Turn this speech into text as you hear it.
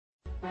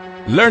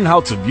Learn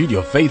how to build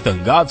your faith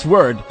on God's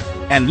Word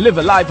and live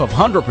a life of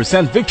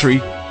 100% victory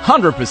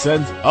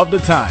 100% of the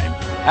time.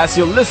 As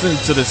you listen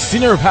to the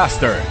Senior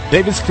Pastor,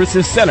 Davis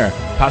Christian Center,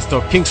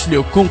 Pastor Kingsley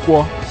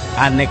Okonkwo,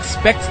 and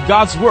expect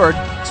God's Word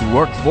to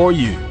work for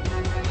you.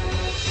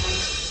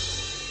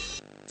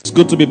 It's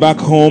good to be back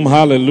home.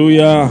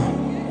 Hallelujah.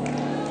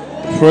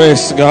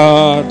 Praise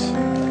God.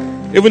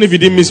 Even if you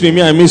didn't miss me,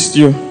 I missed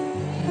you.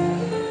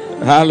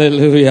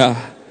 Hallelujah.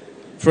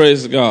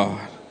 Praise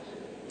God.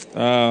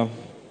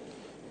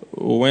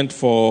 We went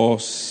for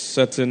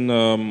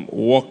certain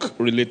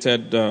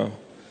work-related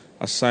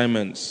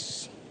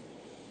assignments.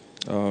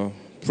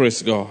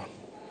 Praise God.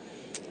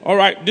 All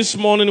right, this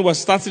morning we're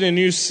starting a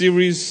new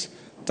series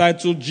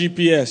titled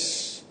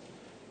GPS.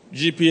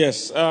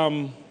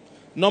 GPS.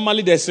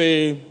 Normally there's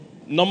a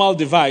normal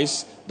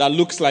device that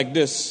looks like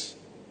this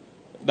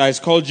that is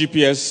called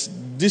GPS.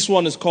 This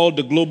one is called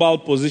the Global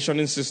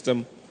Positioning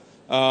System.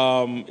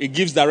 It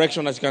gives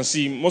direction, as you can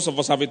see. Most of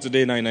us have it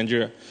today now in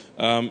Nigeria.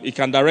 It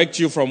can direct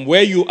you from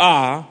where you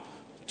are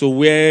to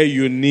where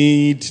you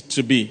need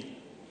to be.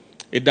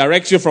 It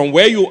directs you from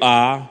where you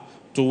are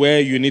to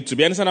where you need to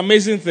be. And it's an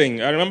amazing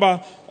thing. I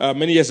remember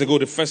many years ago,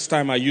 the first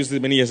time I used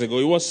it many years ago,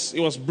 it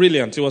was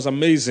brilliant. It was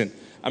amazing.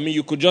 I mean,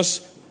 you could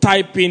just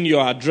type in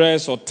your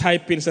address or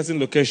type in certain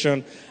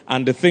location,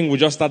 and the thing will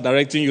just start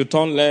directing you,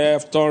 turn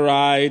left, turn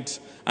right,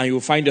 and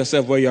you'll find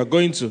yourself where you're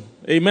going to.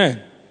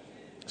 Amen.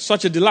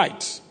 Such a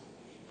delight.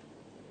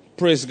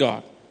 Praise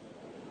God.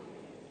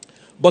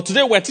 But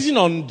today we're teaching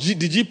on the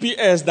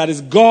GPS that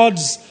is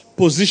God's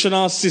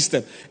positional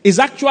system. It's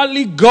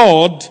actually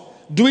God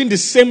doing the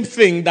same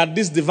thing that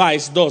this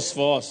device does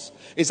for us.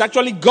 It's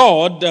actually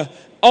God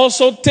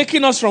also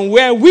taking us from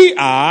where we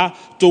are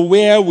to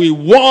where we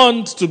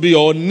want to be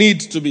or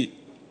need to be.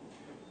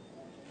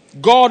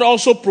 God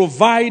also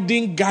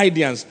providing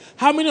guidance.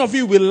 How many of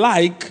you will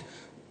like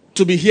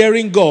to be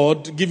hearing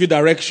God give you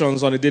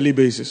directions on a daily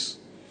basis?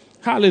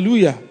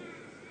 Hallelujah.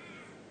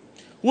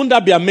 Wouldn't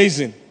that be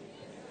amazing?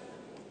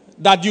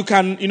 That you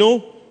can,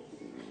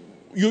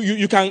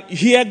 you can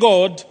hear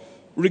God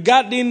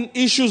regarding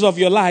issues of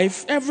your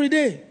life every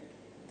day.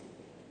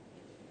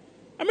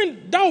 I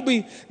mean,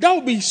 that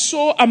would be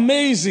so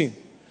amazing.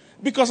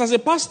 Because as a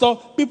pastor,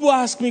 people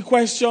ask me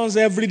questions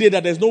every day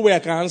that there's no way I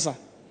can answer.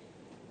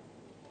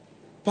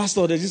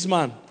 Pastor, there's this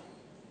man.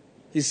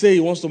 He said he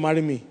wants to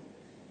marry me.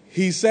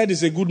 He said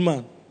he's a good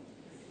man.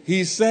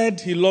 He said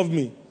he loved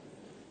me.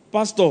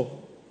 Pastor,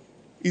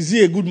 is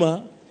he a good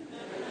man?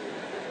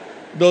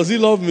 Does he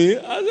love me? I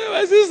said,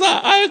 my sister,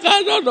 I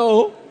cannot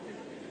know.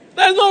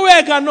 There's no way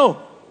I can know.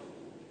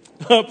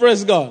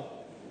 Praise God.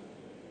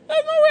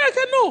 There's no way I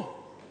can know.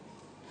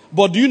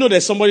 But do you know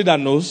there's somebody that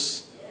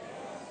knows?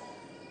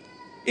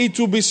 It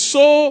will be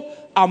so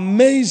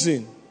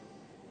amazing.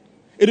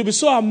 It will be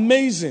so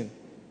amazing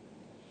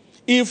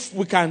if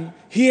we can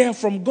hear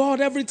from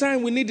God every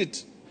time we need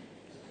it.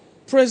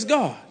 Praise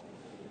God.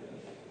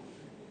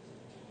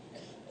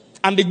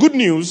 And the good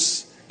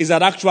news is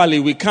that actually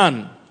we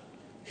can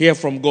hear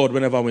from God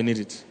whenever we need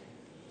it.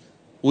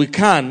 We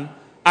can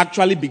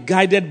actually be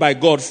guided by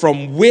God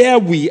from where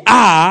we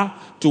are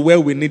to where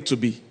we need to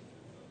be.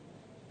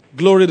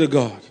 Glory to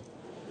God.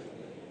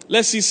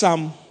 Let's see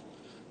Psalm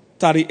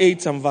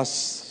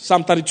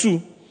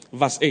 32,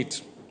 verse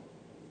 8.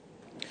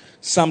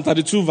 Psalm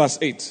 32, verse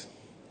 8.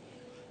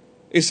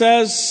 It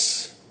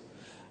says,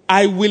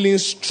 I will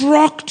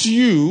instruct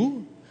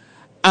you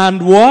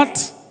and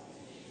what?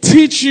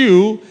 Teach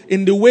you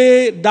in the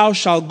way thou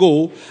shalt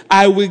go.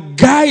 I will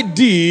guide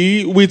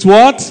thee with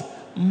what?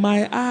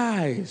 My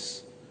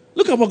eyes.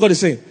 Look at what God is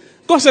saying.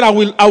 God said, I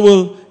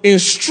will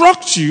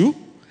instruct you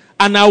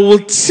and I will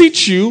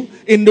teach you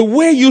in the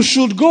way you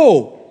should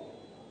go.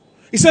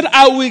 He said,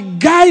 I will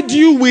guide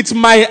you with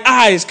my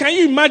eyes. Can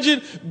you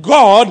imagine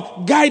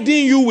God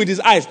guiding you with his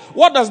eyes?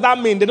 What does that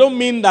mean? They don't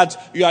mean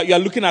that you are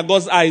looking at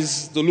God's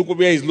eyes to look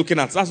where he's looking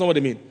at. That's not what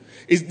they mean.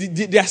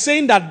 They are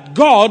saying that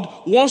God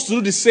wants to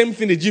do the same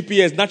thing the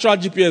GPS, natural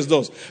GPS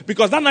does.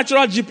 Because that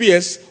natural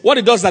GPS, what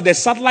it does is that there's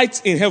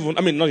satellites in heaven.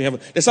 I mean, not in heaven.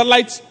 There's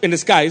satellites in the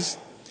skies.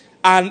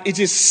 And it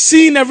is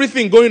seeing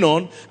everything going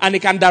on. And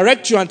it can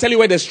direct you and tell you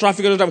where there's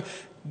traffic.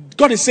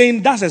 God is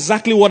saying that's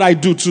exactly what I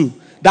do too.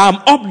 That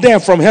I'm up there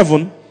from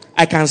heaven.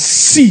 I can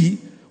see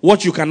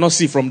what you cannot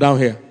see from down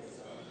here.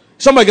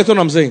 Somebody get what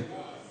I'm saying?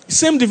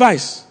 Same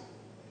device.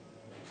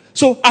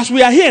 So as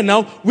we are here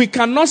now, we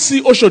cannot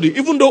see Oshodi.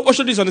 Even though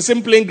Oshodi is on the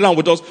same playing ground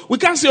with us, we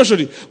can't see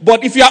Oshodi.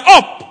 But if you are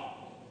up,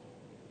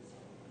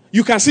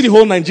 you can see the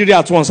whole Nigeria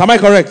at once. Am I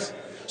correct?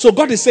 So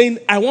God is saying,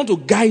 I want to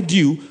guide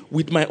you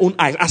with my own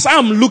eyes. As I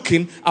am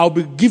looking, I'll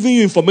be giving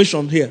you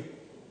information here.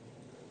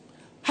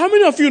 How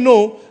many of you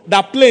know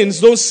that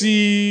planes don't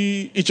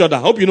see each other?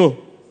 I hope you know.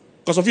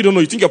 Because if you don't know,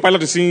 you think your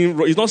pilot is seeing,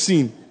 he's not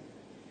seeing.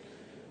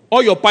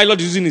 All your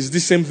pilot is using is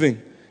this same thing.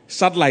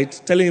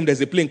 Satellite telling him there's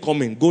a plane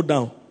coming, go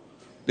down.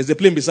 There's a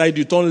plane beside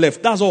you, turn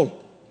left. That's all.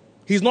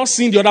 He's not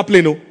seeing the other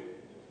plane, no.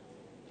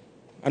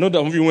 I know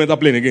that you went that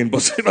plane again,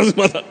 but it doesn't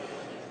matter.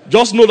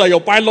 Just know that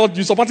your pilot,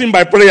 you support him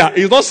by prayer.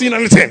 He's not seeing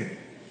anything.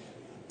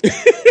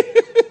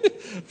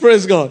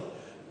 Praise God.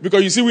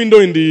 Because you see window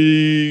in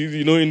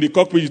the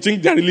cockpit, you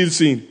think they're really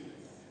seeing.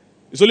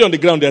 It's only on the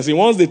ground they're seeing.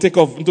 Once they take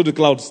off into the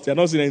clouds, they're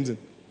not seeing anything.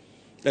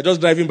 They're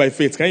just driving by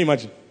faith. Can you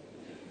imagine?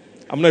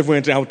 I'm not even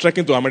entering. I'm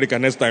trekking to America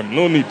next time.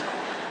 No need.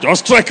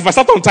 Just trek. If I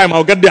start on time,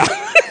 I'll get there.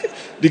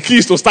 The key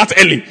is to start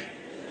early.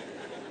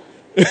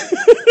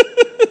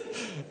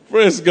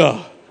 Praise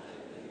God.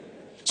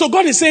 So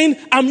God is saying,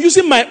 I'm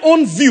using my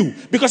own view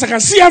because I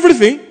can see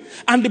everything.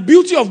 And the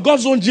beauty of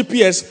God's own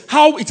GPS,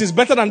 how it is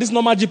better than this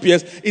normal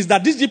GPS, is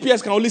that this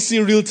GPS can only see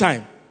real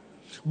time.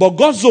 But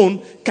God's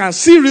own can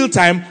see real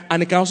time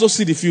and it can also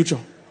see the future.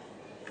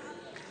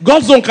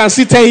 God's own can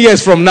see 10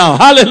 years from now.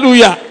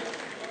 Hallelujah.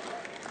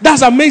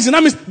 That's amazing.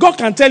 That means God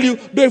can tell you,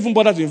 don't even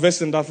bother to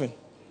invest in that thing.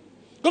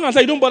 God can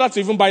tell you, don't bother to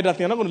even buy that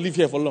thing. I'm not going to live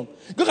here for long.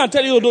 God can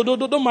tell you,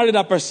 don't marry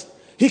that person.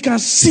 He can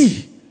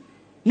see.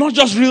 Not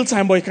just real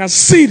time, but he can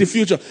see the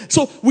future.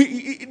 So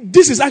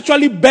this is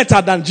actually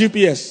better than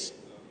GPS.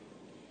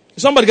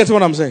 Somebody gets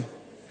what I'm saying?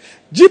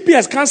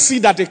 GPS can't see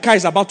that a car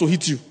is about to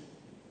hit you.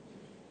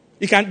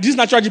 This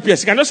natural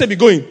GPS, it can just say be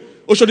going.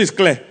 Oshodi is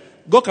clear.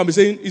 God can be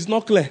saying it's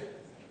not clear.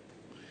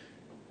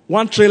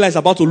 One trailer is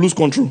about to lose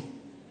control.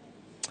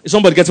 Is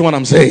somebody getting what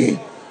I'm saying?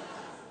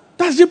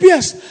 That's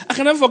GPS. I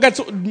can never forget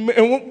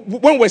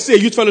when we say a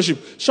youth fellowship,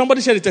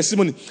 somebody shared a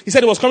testimony. He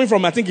said he was coming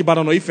from, I think,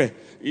 Ibadan or Ife,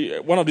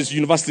 one of these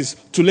universities,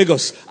 to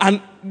Lagos.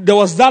 And there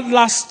was that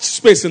last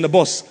space in the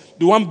bus,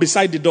 the one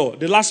beside the door,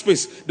 the last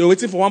space. They were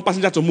waiting for one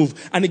passenger to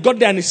move. And he got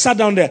there and he sat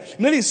down there.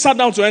 And then he sat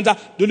down to enter.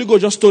 The Holy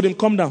Ghost just told him,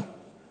 come down.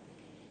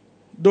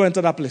 Don't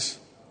enter that place.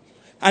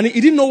 And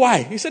he didn't know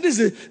why. He said, this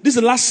is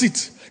the last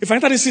seat. If I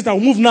enter this seat, I'll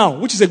move now,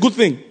 which is a good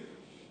thing. He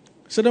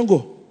said, don't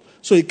go.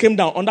 So he came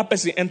down. On that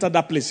person, he entered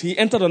that place. He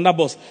entered on that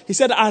bus. He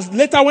said, as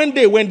later when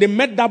they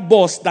met that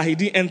bus that he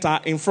didn't enter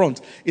in front,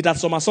 it had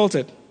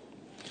somersaulted.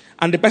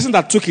 And the person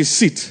that took his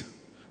seat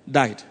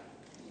died.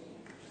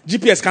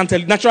 GPS can't tell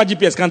you, natural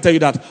GPS can't tell you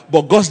that,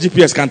 but God's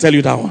GPS can tell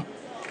you that one.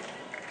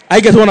 I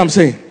get what I'm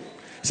saying?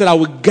 He said, I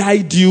will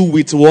guide you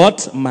with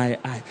what? My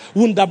eye.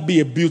 Wouldn't that be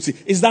a beauty?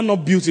 Is that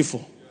not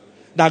beautiful?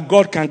 That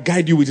God can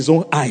guide you with his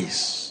own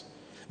eyes.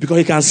 Because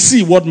he can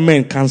see what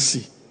men can't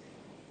see.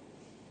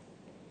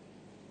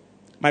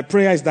 My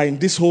prayer is that in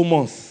this whole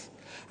month,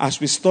 as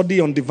we study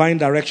on divine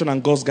direction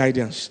and God's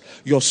guidance,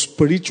 your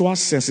spiritual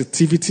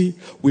sensitivity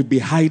will be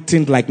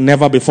heightened like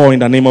never before in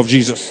the name of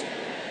Jesus.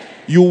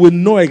 You will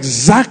know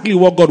exactly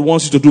what God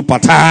wants you to do per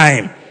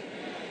time.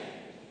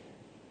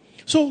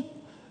 So,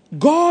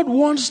 God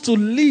wants to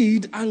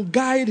lead and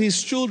guide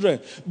his children.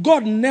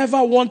 God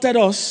never wanted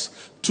us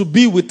to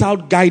be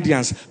without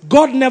guidance.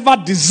 God never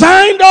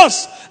designed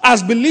us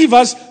as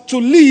believers to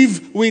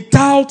live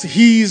without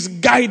his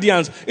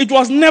guidance. It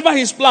was never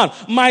his plan.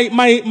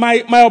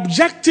 My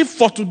objective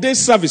for today's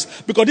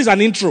service, because this is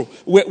an intro.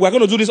 We're going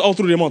to do this all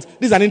through the month.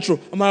 This is an intro.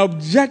 My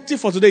objective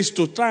for today is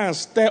to try and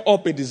stir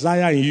up a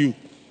desire in you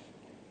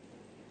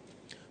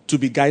to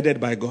be guided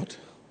by God.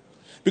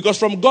 Because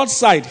from God's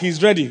side,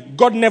 he's ready.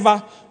 God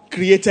never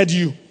created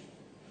you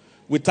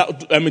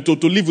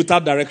to live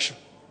without direction.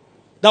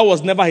 That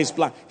was never his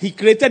plan. He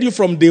created you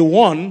from day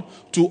one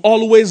to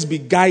always be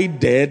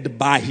guided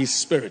by his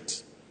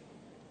spirit.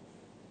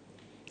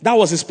 That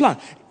was his plan.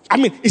 I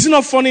mean, is it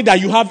not funny that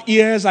you have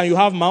ears and you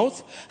have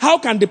mouth? How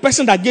can the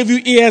person that gave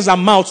you ears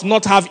and mouth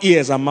not have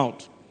ears and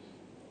mouth?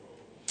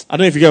 I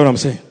don't know if you get what I'm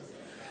saying.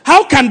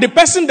 How can the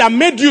person that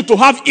made you to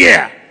have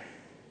ear,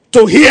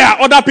 to hear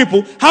other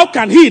people, how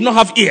can he not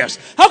have ears?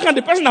 How can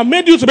the person that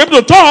made you to be able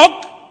to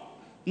talk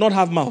not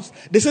have mouth?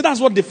 They say that's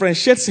what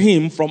differentiates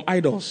him from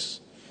idols.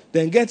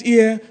 Then get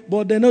ear,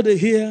 but they know they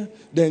hear.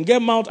 Then get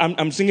mouth.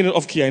 I'm singing it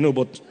off key, I know,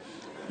 but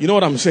you know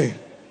what I'm saying.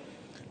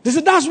 They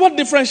say that's what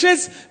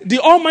differentiates the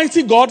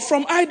Almighty God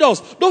from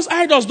idols. Those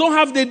idols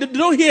they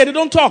don't hear, they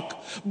don't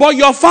talk. But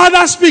your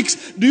Father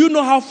speaks. Do you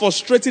know how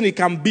frustrating it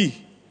can be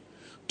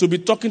to be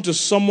talking to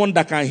someone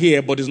that can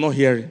hear but is not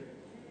hearing?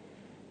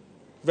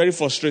 Very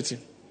frustrating.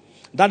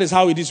 That is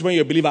how it is when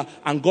you're a believer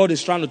and God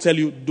is trying to tell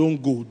you, don't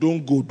go,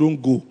 don't go,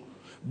 don't go.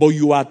 But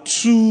you are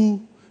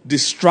too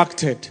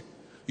distracted.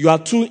 You are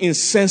too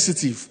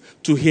insensitive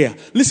to hear.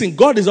 Listen,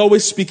 God is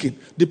always speaking.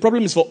 The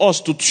problem is for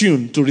us to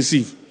tune, to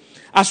receive.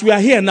 As we are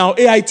here now,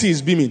 AIT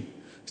is beaming.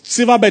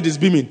 Silverbird is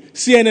beaming.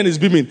 CNN is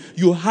beaming.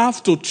 You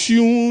have to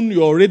tune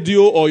your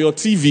radio or your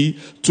TV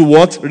to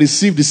what?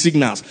 Receive the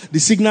signals. The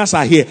signals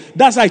are here.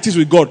 That's how it is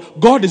with God.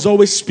 God is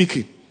always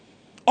speaking.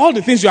 All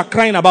the things you are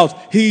crying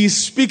about, he is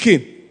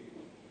speaking.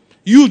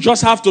 You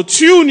just have to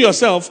tune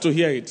yourself to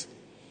hear it.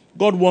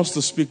 God wants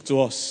to speak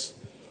to us.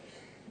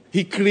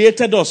 He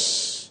created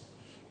us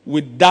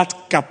with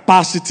that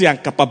capacity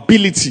and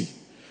capability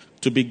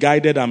to be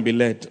guided and be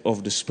led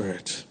of the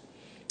Spirit.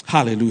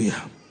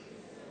 Hallelujah.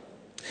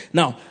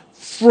 Now,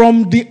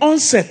 from the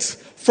onset,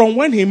 from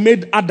when he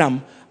made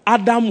Adam,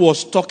 Adam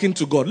was talking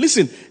to God.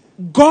 Listen,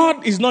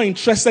 God is not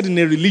interested in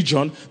a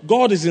religion.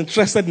 God is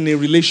interested in a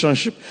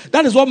relationship.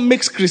 That is what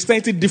makes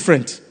Christianity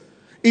different.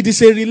 It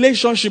is a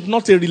relationship,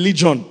 not a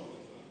religion.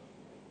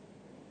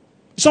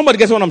 Somebody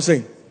gets what I'm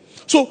saying?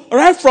 So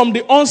right from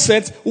the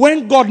onset,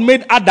 when God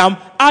made Adam,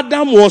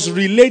 Adam was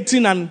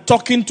relating and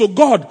talking to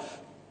God.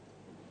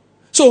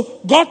 So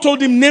God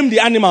told him, name the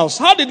animals.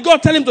 How did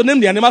God tell him to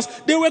name the animals?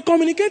 They were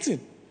communicating.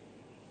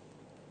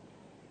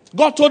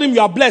 God told him,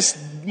 you are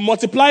blessed,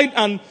 multiplied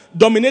and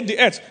dominate the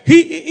earth.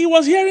 He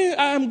was hearing,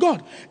 I am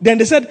God. Then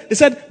they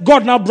said,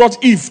 God now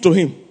brought Eve to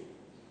him.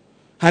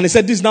 And he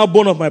said, this is now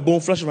bone of my bone,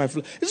 flesh of my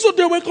flesh. So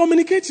they were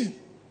communicating.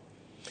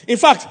 In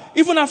fact,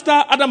 even after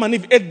Adam and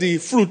Eve ate the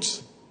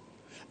fruit,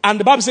 and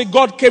the Bible says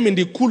God came in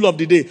the cool of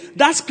the day,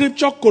 that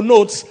scripture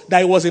connotes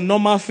that it was a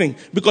normal thing,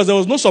 because there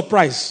was no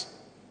surprise.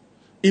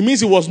 It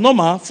means it was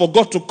normal for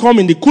God to come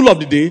in the cool of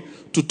the day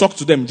to talk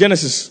to them.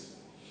 Genesis.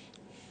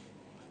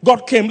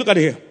 God came, look at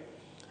it here.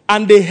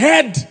 And they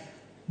heard,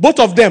 both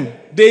of them,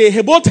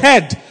 they both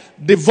heard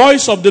the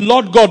voice of the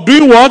Lord God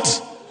doing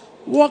what?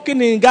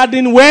 Walking in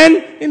garden when?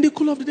 In the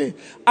cool of the day.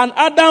 And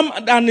Adam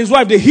and his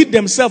wife, they hid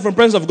themselves from the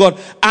presence of God.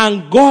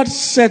 And God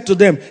said to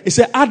them, he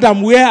said,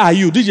 Adam, where are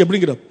you? Did you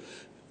bring it up?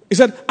 He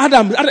said,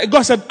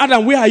 God said,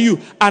 Adam, where are you?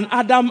 And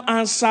Adam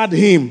answered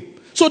him.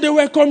 So they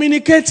were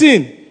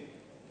communicating.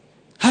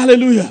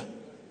 Hallelujah.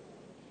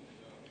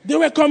 They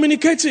were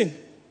communicating.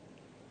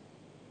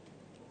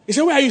 He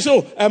said, where are you?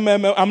 So,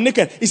 I'm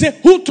naked. He said,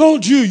 who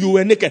told you you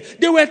were naked?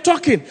 They were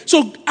talking.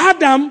 So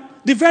Adam,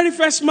 the very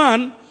first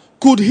man,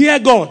 could hear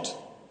God.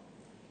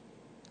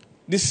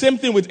 The same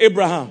thing with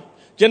Abraham.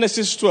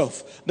 Genesis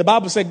 12. The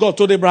Bible said God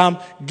told Abraham,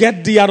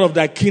 get thee out of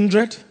thy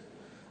kindred,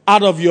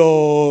 out of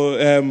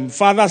your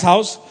father's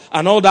house,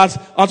 and all that,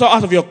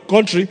 out of your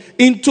country,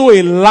 into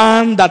a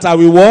land that I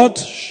will what?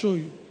 Show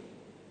you.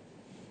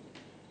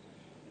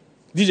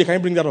 DJ, can you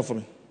bring that up for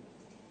me?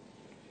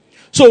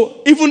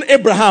 So, even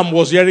Abraham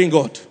was hearing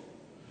God.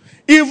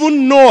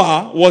 Even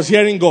Noah was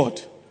hearing God.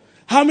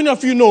 How many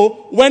of you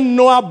know when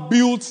Noah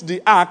built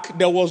the ark,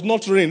 there was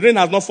not rain? Rain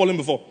has not fallen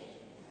before.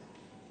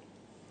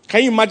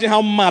 Can you imagine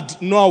how mad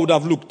Noah would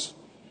have looked?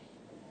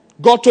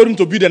 God told him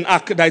to build an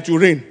ark that it will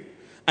rain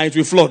and it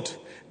will flood.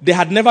 There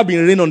had never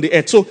been rain on the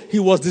earth. So he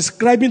was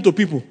describing to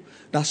people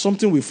that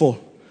something will fall.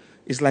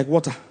 It's like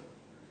water,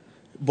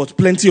 but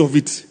plenty of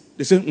it.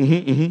 They say,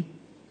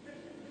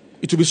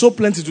 It will be so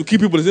plenty to keep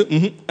people. They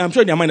say, I'm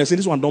sure in their mind they say,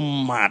 this one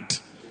don't mad.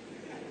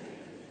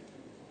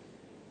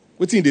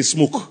 Wait till they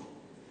smoke.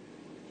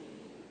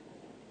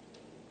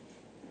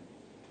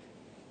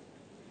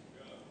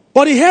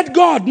 But he heard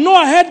God.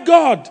 Noah heard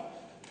God.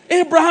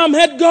 Abraham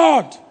heard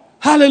God.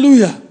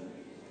 Hallelujah.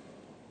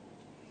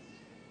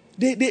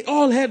 They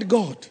all heard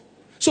God.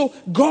 So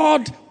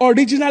God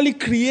originally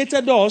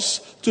created us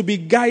to be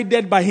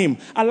guided by him.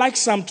 I like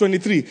Psalm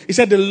 23. He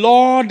said, the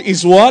Lord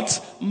is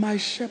what? My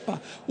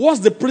shepherd. What's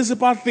the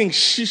principal thing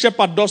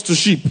shepherd does to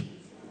sheep?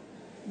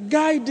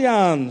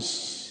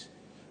 Guidance.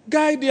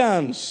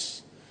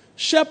 Guidance.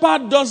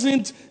 Shepherd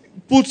doesn't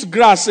put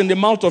grass in the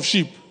mouth of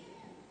sheep.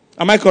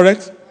 Am I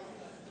correct?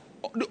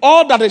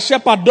 All that a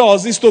shepherd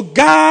does is to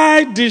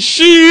guide the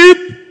sheep.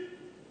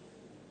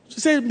 She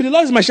said, the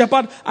Lord is my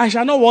shepherd, I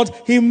shall not want.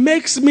 He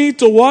makes me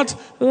to what?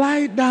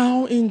 Lie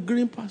down in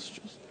green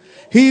pastures.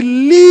 He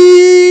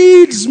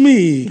leads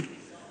me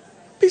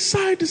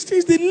beside the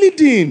streams. The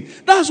leading.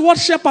 That's what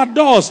shepherd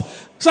does.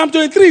 Psalm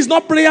 23 is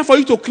not prayer for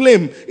you to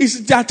claim.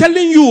 They are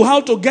telling you how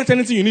to get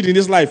anything you need in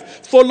this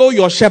life. Follow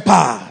your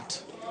shepherd.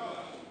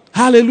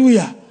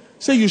 Hallelujah.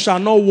 Say you shall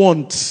not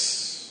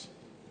want.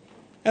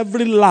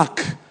 Every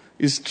lack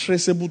is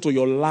traceable to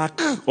your lack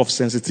of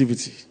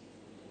sensitivity.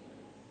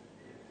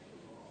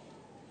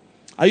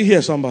 Are you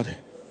here, somebody?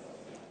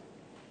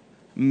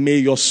 May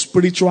your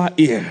spiritual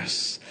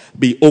ears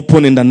be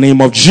open in the name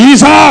of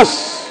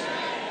Jesus.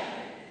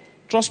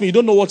 Trust me, you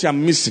don't know what you're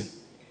missing.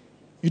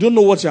 You don't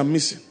know what you're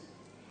missing.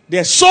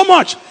 There's so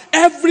much.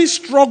 Every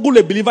struggle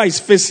a believer is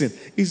facing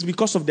is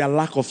because of their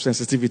lack of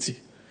sensitivity.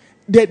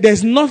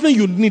 There's nothing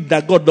you need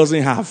that God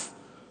doesn't have.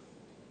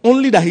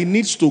 Only that he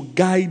needs to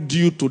guide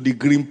you to the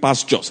green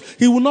pastures.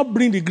 He will not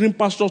bring the green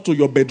pastures to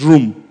your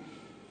bedroom.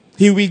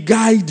 He will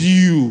guide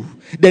you.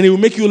 Then he will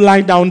make you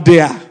lie down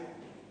there.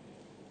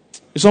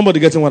 Is somebody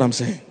getting what I'm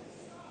saying?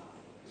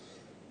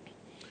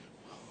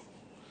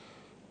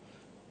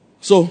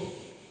 So,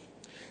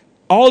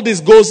 all this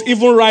goes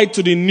even right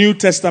to the New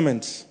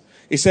Testament.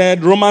 He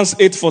said, Romans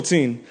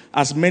 8:14,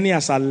 as many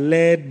as are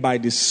led by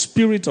the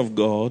Spirit of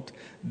God,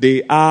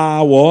 they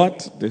are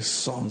what? The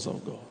sons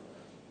of God.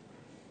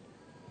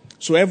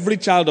 So every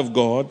child of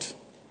God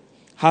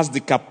has the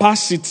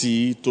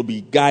capacity to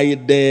be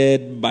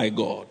guided by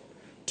God,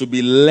 to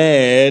be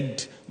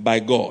led by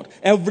God.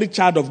 Every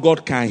child of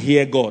God can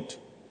hear God,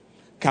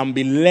 can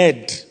be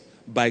led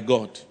by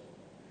God.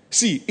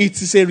 See,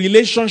 it is a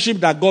relationship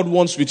that God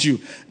wants with you.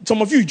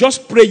 Some of you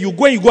just pray, you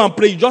go and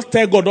pray, you just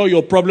tell God all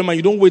your problem and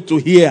you don't wait to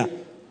hear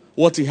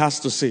what he has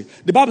to say.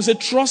 The Bible says,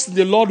 trust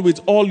the Lord with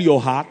all your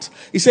heart.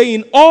 He said,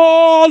 in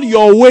all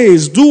your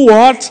ways, do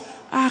what?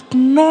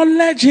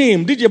 Acknowledge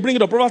him. Did you bring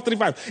it up? Proverbs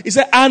 3:5. He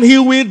said, and he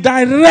will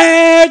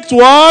direct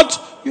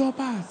what? Your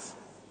path.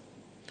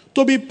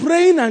 To be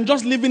praying and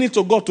just leaving it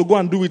to God to go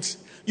and do it.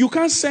 You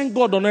can't send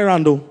God on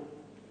errand though.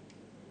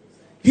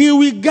 He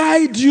will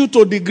guide you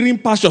to the green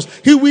pastures.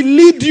 He will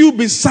lead you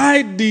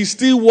beside the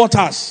still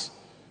waters.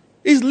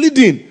 He's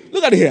leading.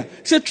 Look at it here.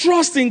 He said,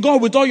 trust in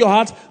God with all your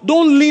heart.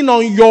 Don't lean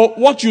on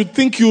what you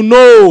think you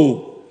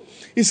know.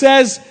 He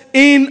says,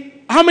 in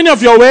how many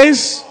of your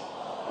ways?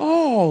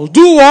 Oh,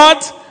 do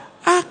what?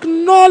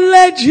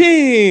 Acknowledge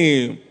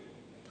him.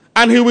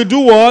 And he will do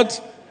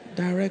what?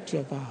 Direct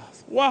your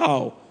path.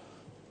 Wow.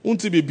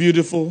 Won't it be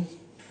beautiful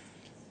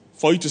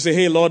for you to say,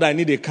 hey, Lord, I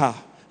need a car.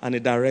 And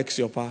it directs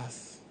your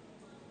path.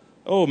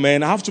 Oh,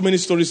 man, I have too many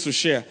stories to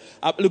share.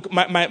 Look,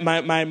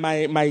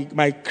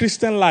 my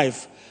Christian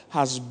life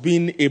has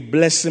been a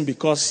blessing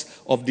because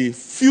of the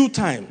few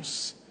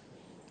times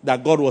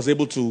that God was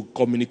able to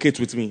communicate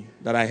with me,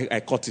 that I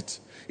caught it.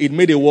 It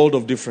made a world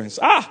of difference.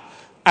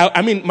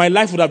 I mean, my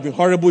life would have been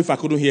horrible if I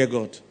couldn't hear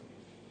God.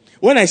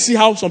 When I see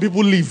how some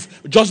people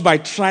live just by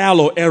trial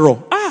or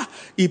error,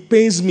 it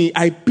pains me.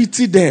 I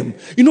pity them.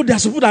 You know, there are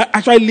some people that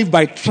actually live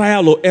by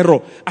trial or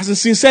error. As in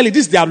sincerely,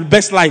 this is their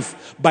best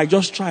life by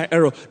just trial and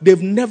error.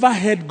 They've never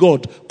heard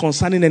God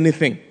concerning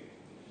anything.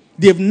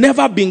 They've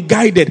never been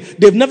guided.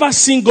 They've never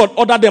seen God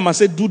order them and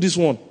say, do this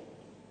one.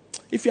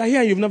 If you are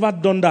here and you've never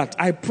done that,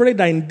 I pray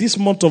that in this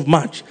month of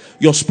March,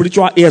 your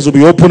spiritual ears will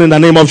be open in the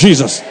name of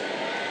Jesus.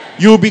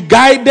 You'll be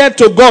guided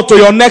to God to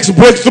your next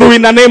breakthrough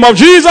in the name of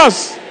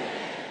Jesus.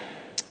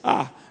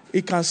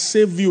 It can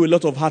save you a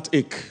lot of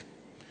heartache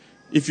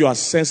if you are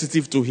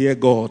sensitive to hear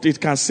God. It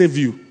can save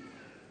you.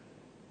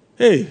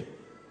 Hey.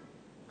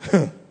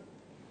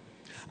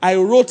 I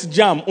wrote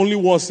JAM only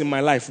once in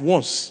my life.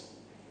 Once.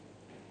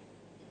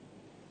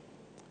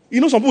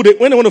 You know some people,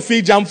 when they want to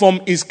fill JAM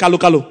form, is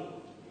kalo.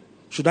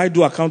 Should I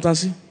do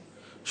accountancy?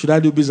 Should I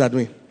do business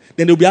admin?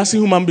 Then they'll be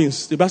asking human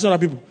beings. They'll be asking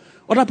other people.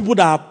 Other people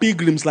that are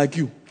pilgrims like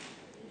you.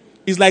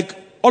 It's like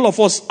all of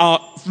us are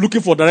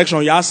looking for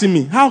direction. You're asking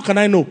me, how can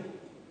I know?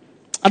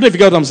 I don't know if you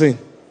get what I'm saying.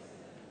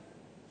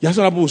 You ask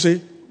other people who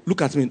say,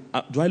 look at me.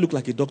 Do I look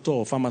like a doctor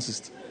or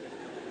pharmacist?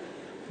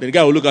 Then the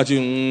guy will look at you.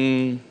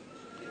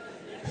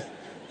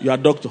 You are a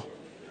doctor.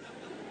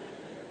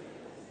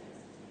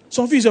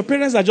 Some of you, your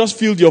parents that just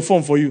filled your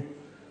form for you.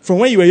 From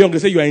when you were young, they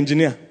say you are an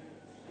engineer.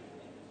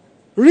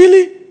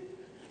 Really?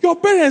 Your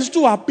parents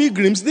too are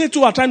pilgrims. They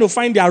too are trying to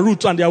find their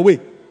route and their way.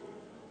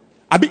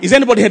 Is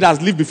anybody here that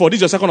has lived before? This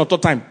is your second or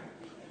third time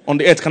on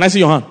the earth. Can I see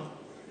your hand?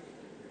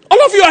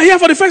 All of you are here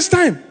for the first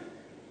time.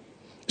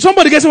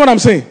 Somebody gets what I'm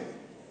saying?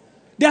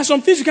 There are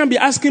some things you can be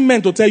asking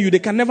men to tell you. They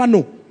can never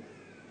know.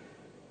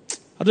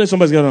 I don't know if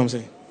somebody's getting what I'm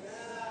saying.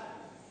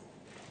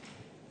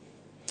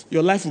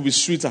 Your life will be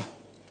sweeter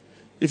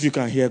if you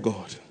can hear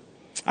God.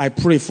 I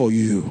pray for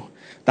you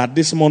that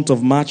this month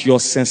of March, your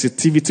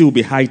sensitivity will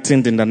be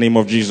heightened in the name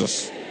of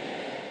Jesus.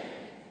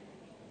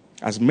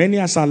 As many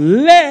as are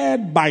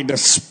led by the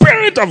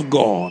Spirit of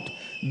God,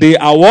 they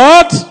are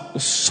what? The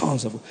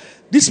sons of God.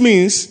 This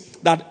means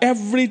that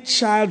every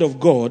child of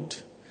God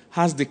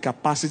has the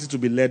capacity to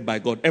be led by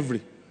God.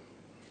 Every.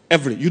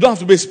 You don't have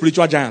to be a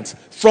spiritual giant.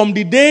 From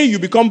the day you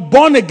become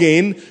born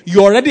again,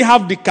 you already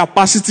have the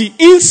capacity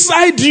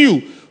inside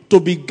you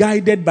to be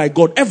guided by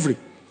God. Every.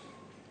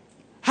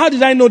 How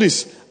did I know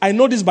this? I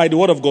know this by the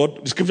word of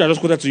God. The scripture I just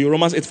quoted to you,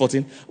 Romans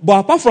 8:14. But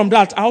apart from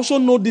that, I also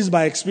know this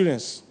by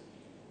experience.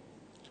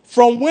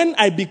 From when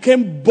I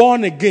became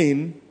born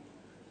again,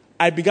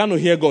 I began to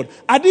hear God.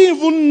 I didn't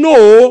even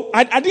know,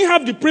 I didn't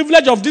have the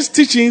privilege of these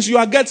teachings you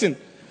are getting.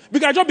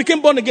 Because I just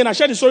became born again. I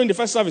shared the story in the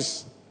first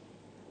service.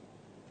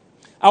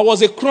 I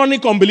was a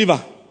chronic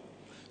unbeliever.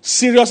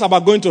 Serious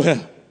about going to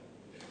hell.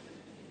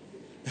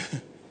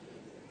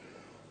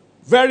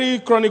 Very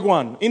chronic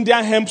one.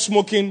 Indian hemp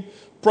smoking,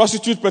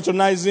 prostitute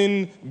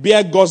patronizing,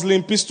 beer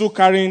guzzling, pistol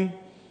carrying,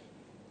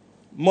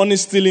 money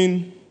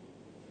stealing,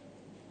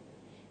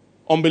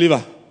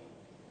 unbeliever.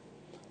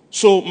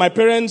 So my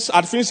parents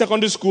had finished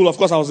secondary school. Of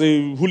course, I was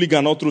a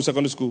hooligan all through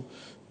secondary school.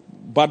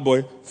 Bad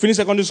boy. Finished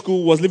secondary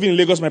school, was living in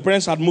Lagos. My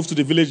parents had moved to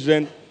the village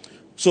then.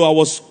 So I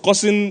was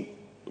causing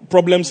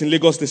problems in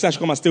Lagos. They said I should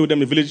come and stay with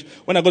them in the village.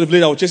 When I got to the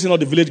village, I was chasing all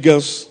the village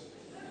girls.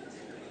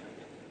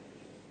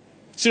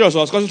 Serious, I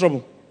was causing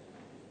trouble.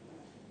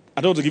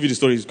 I don't want to give you the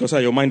stories because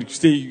your mind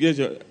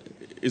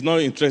it's not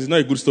interesting. It's not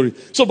a good story.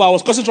 So, but I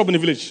was causing trouble in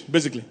the village,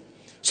 basically.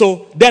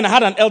 So then I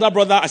had an elder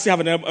brother. I still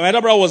have my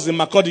elder brother was in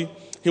Makurdi.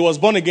 He was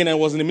born again and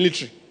was in the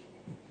military.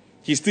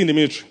 He's still in the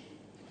military.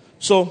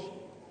 So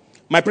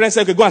my parents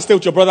said, okay, go and stay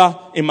with your brother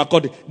in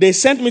Makurdi. They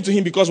sent me to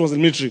him because he was in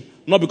the military,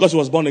 not because he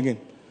was born again.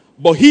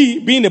 But he,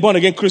 being a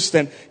born-again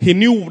Christian, he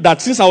knew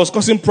that since I was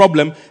causing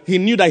problem, he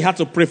knew that he had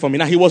to pray for me.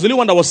 Now, he was the only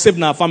one that was saved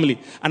in our family.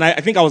 And I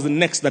think I was the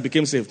next that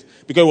became saved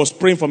because he was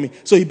praying for me.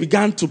 So he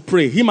began to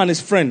pray, him and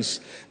his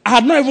friends. I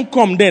had not even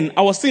come then.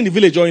 I was still in the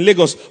village or in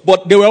Lagos,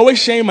 but they were always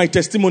sharing my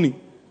testimony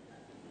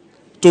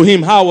to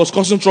him, how I was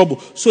causing trouble.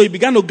 So he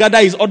began to gather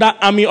his other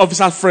army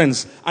officer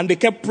friends, and they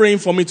kept praying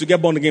for me to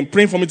get born again,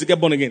 praying for me to get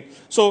born again.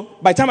 So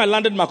by the time I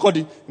landed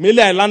Makurdi,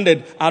 immediately I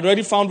landed, I had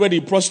already found where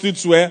the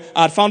prostitutes were.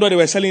 I had found where they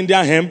were selling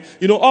Indian hemp.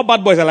 You know, all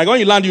bad boys are like, when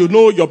you land, you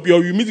know, you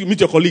meet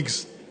your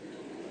colleagues.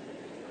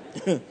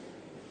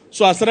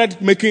 So I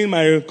started making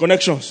my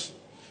connections.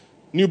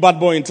 New bad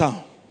boy in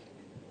town.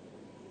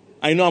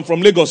 I know I'm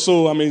from Lagos,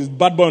 so I'm a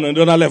bad boy on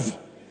another level.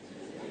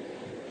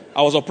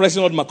 I was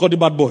oppressing all the Makurdi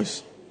bad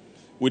boys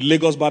with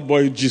Lagos bad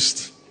boy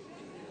gist.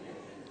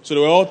 So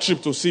they were all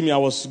tripped to see me. I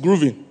was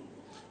grooving.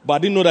 But I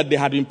didn't know that they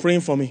had been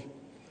praying for me.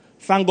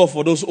 Thank God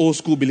for those old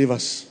school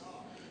believers.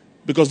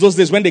 Because those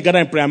days when they gather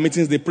in prayer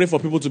meetings, they pray for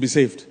people to be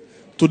saved.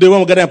 Today when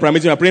we gather in prayer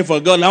meetings, we are praying for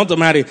God, I want to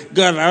marry.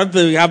 God, I want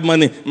to have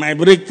money. My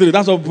breakthrough.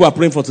 That's what people are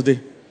praying for today.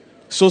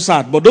 So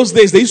sad. But those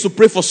days, they used to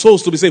pray for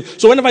souls to be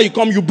saved. So whenever you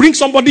come, you bring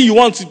somebody you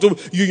want to,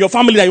 your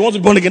family that you want to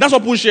be born again. That's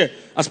what people share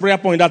as prayer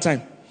point that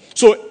time.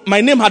 So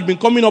my name had been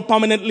coming up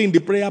permanently in the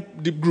prayer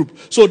group.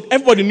 So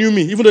everybody knew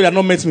me, even though they had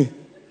not met me.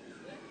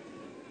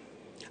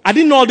 I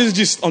didn't know all this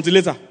gist until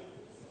later.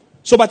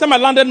 So by the time I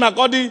landed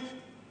Makurdi,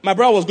 my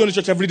brother was going to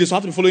church every day, so I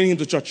had to be following him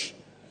to church.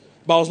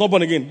 But I was not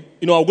born again.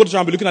 I'll go to church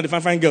and be looking at the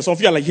fine girls. Some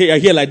of you are like, hey, I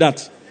hear like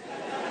that.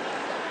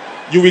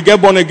 You will get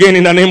born again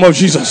in the name of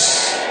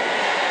Jesus.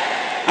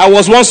 I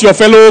was once your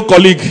fellow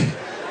colleague.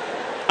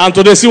 And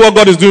today, see what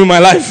God is doing in my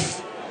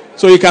life.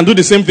 So you can do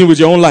the same thing with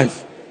your own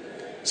life.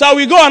 So I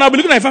will go and I'll be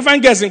looking at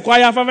fine girls in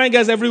choir, fine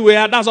girls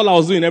everywhere. That's all I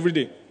was doing every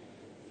day.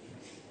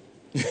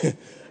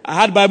 I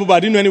had Bible, but I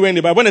didn't know anywhere in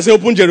the Bible. When they say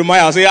open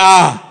Jeremiah, I'll say,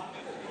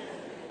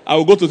 I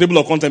will go to the table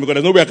of content because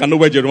there's no way I can know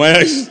where Jeremiah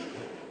is.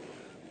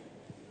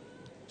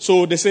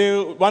 So they say,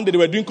 one day they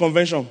were doing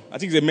convention. I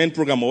think it's a men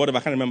program or whatever,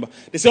 I can't remember.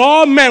 They say,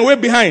 all men, way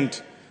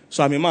behind.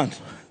 So I'm a man.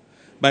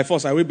 By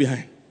force, I way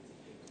behind.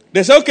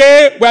 They say,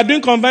 okay, we are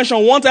doing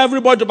convention. Want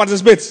everybody to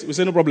participate. We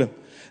say, no problem.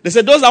 They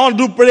say, those that want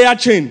to do prayer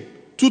chain,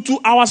 2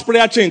 hours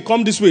prayer chain,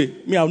 come this way.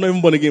 Me, I'm not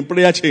even born again.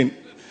 Prayer chain.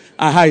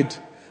 I hide.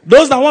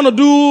 Those that want to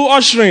do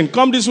ushering,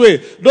 come this way.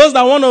 Those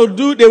that want to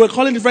do, they were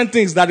calling different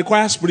things that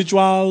require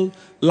spiritual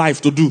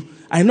life to do.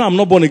 I know I'm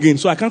not born again,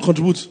 so I can't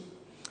contribute.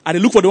 And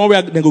they look for the one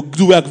where they go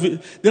do work.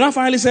 They now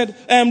finally said,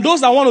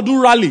 those that want to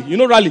do rally,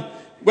 rally,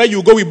 where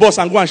you go with boss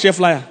and go and share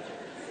flyer.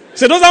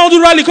 Say, those that want to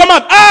do rally, come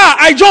out.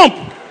 I jump.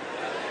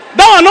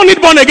 That one don't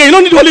need born again. You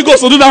don't need Holy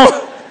Ghost to do that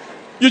one.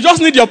 You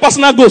just need your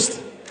personal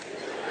ghost.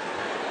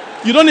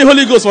 You don't need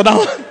Holy Ghost for that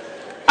one.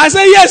 I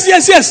said,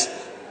 yes.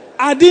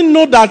 I didn't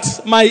know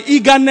that my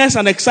eagerness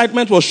and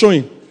excitement was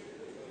showing.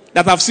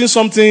 That I've seen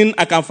something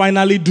I can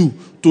finally do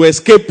to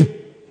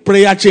escape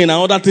prayer chain and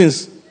other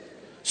things.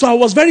 So I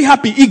was very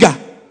happy, eager.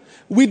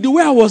 With the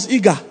way I was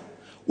eager,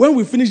 when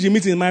we finished the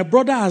meeting, my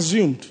brother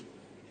assumed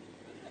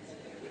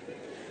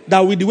that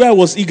with the way I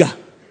was eager,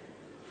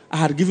 I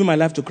had given my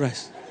life to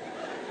Christ.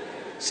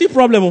 See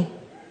problem? Oh?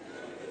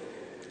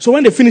 So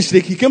when they finished,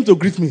 he came to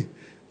greet me.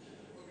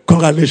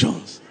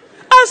 Congratulations.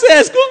 I said,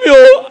 excuse me,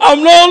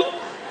 I'm not.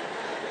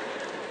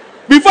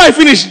 Before I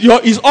finished,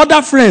 his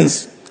other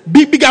friends,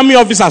 big army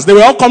officers, they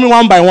were all coming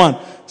one by one.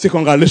 Say,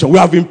 congratulations. We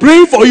have been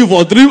praying for you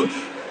for 3.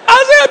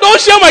 I said, don't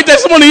share my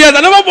testimony yet.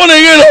 I never born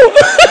again.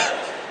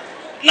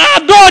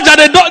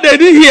 They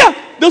didn't hear.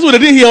 Those who they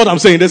didn't hear what I'm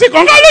saying. They say,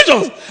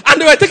 congratulations.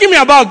 And they were taking me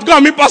about. Go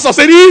and meet pastor.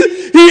 Said,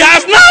 he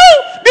has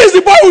now. This is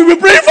the boy we've been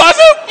praying for. I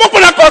said,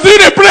 continue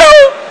to pray.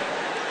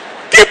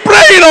 Keep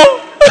praying.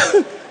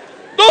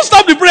 Don't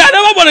stop the prayer. I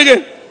never born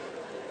again.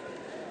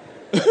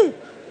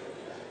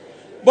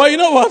 But you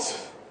know what?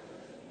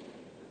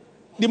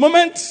 The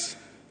moment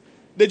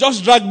they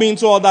just dragged me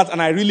into all that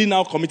and I really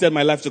now committed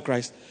my life to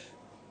Christ,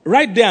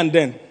 right there and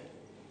then,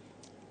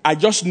 I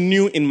just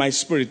knew in my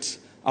spirit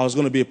I was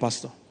going to be a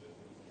pastor.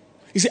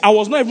 You see, I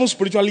was not even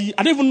spiritually,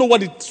 I didn't even know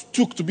what it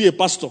took to be a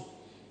pastor.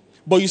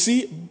 But you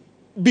see,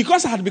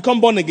 because I had become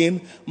born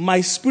again,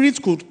 my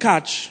spirit could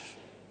catch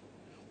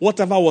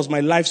whatever was my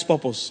life's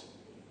purpose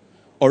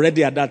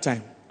already at that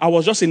time. I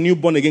was just a new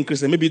born again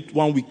Christian, maybe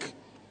 1 week.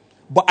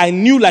 But I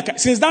knew,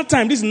 since that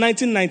time, this is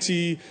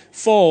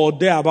 1994 or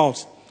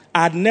thereabouts,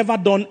 I had never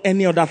done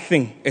any other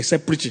thing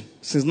except preaching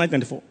since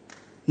 1994.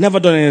 Never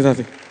done any other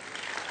thing.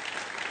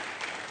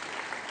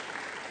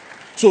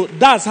 So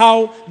that's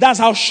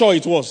how sure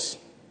it was.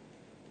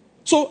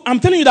 So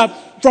I'm telling you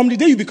that from the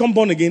day you become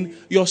born again,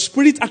 your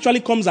spirit actually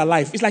comes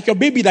alive. It's like your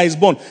baby that is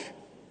born.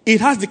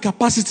 It has the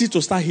capacity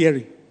to start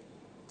hearing.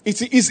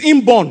 It's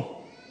inborn.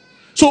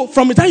 So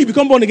from the time you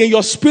become born again,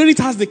 your spirit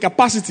has the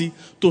capacity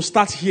to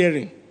start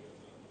hearing.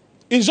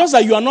 It's just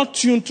that you are not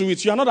tuned to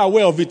it. You are not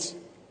aware of it.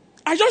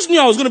 I just knew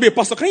I was going to be a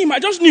pastor. Can you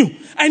imagine? I just knew.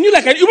 I knew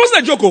it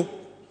wasn't a joke.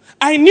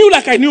 I knew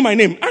I knew my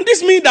name. And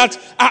this means that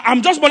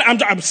I'm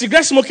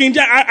cigarette smoking.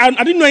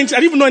 I didn't know anything.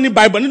 I didn't even know any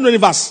Bible. I didn't know any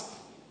verse.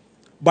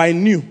 But I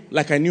knew,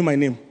 I knew my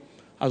name.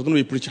 I was going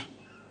to be a preacher.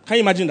 Can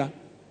you imagine that?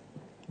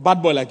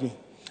 Bad boy like me.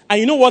 And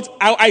you know what?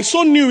 I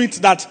so knew it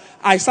that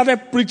I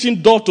started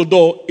preaching door to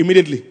door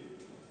immediately.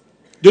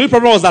 The only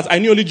problem was that I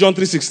knew only John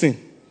 3:16.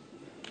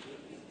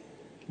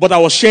 But I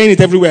was sharing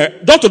it everywhere,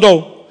 door to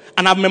door.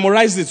 And I've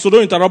memorized it, so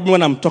don't interrupt me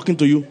when I'm talking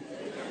to you.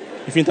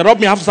 If you interrupt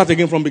me, I have to start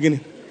again from the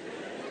beginning.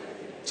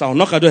 So I'll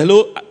knock at the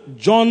door. Hello,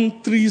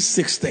 John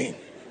 3:16.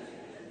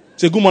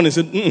 Say good morning.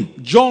 Say,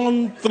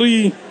 John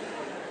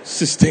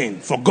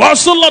 3:16. For God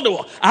so loved the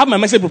world. I have my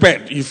message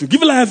prepared. If you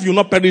give life, you will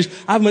not perish.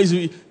 I don't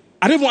even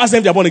ask them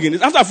if they are born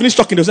again. After I finish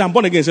talking, they'll say, I'm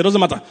born again. So it doesn't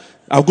matter.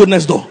 I'll go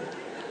next door.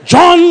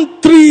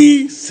 John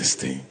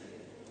 3:16.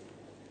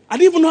 I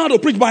didn't even know how to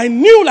preach, but I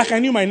knew, like I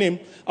knew my name,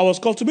 I was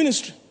called to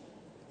ministry.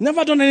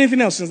 Never done anything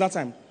else since that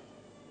time.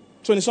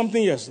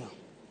 20-something years now.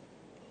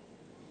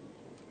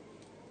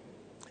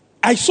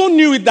 I so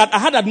knew it that I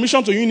had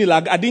admission to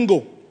Unilag. I didn't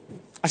go.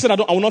 I said, I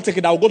will not take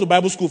it. I will go to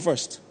Bible school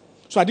first.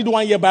 So I did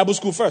 1 year Bible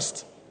school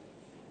first.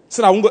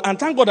 Said I won't go. And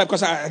thank God,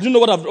 because I didn't know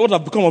what would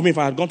have become of me if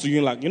I had gone to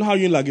Unilag. You know how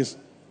Unilag is?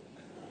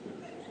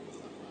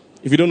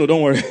 If you don't know,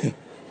 don't worry.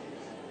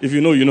 If you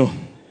know, you know.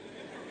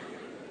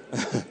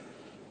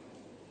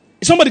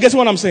 Somebody gets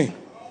what I'm saying?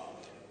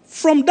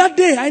 From that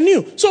day, I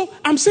knew. So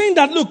I'm saying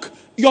that, look,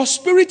 your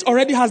spirit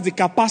already has the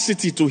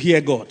capacity to hear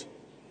God.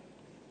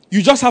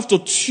 You just have to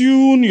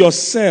tune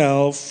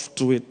yourself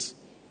to it.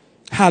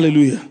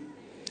 Hallelujah.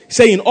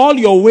 Say, in all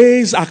your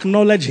ways,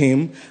 acknowledge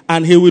him,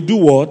 and he will do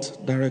what?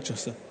 Direct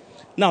yourself.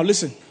 Now,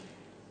 listen.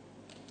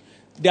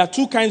 There are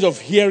two kinds of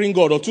hearing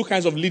God, or two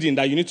kinds of leading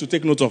that you need to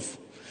take note of.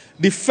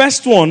 The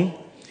first one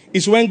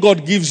is when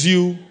God gives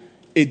you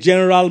a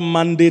general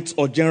mandate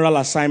or general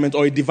assignment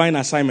or a divine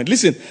assignment.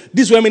 Listen,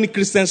 this is where many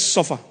Christians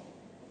suffer.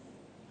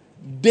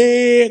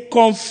 They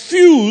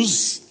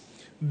confuse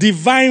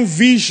divine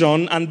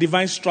vision and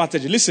divine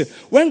strategy. Listen,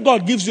 when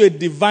God gives you a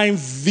divine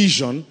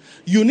vision,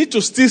 you need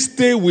to still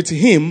stay with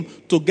him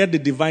to get the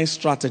divine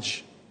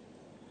strategy.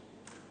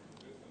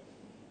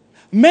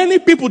 Many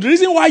people, the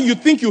reason why you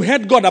think you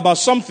heard God about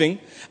something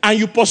and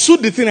you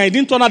pursued the thing and it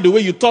didn't turn out the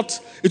way you thought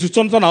it would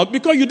turn out,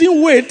 because you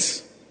didn't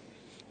wait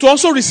to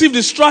also receive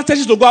the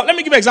strategies to go out. Let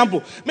me give you an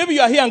example. Maybe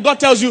you are here and God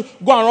tells you,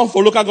 go and run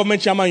for local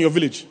government chairman in your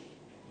village.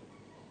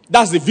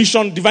 That's the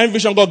vision, divine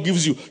vision God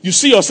gives you. You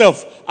see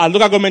yourself as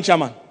local government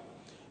chairman.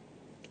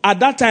 At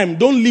that time,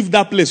 don't leave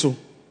that place.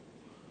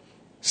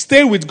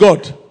 Stay with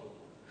God.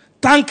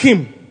 Thank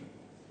him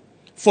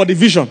for the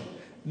vision.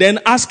 Then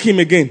ask him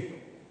again,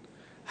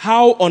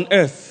 how on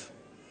earth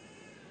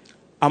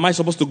am I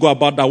supposed to go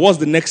about that? What's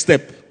the next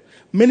step?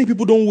 Many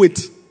people don't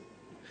wait.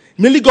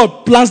 Mainly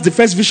God plants the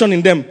first vision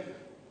in them.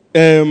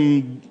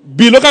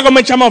 Be local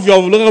government chairman of your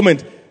local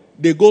government.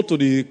 They go to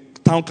the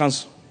town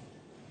council,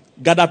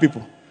 gather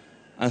people,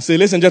 and say,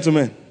 listen,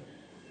 gentlemen,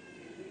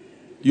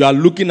 you are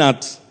looking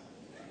at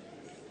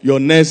your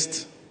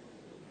next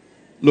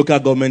local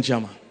government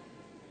chairman.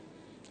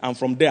 And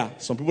from there,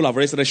 some people have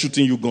already started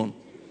shooting you gun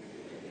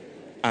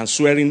and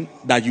swearing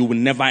that you will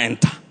never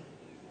enter.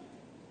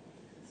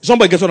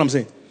 Somebody gets what I'm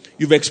saying?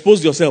 You've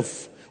exposed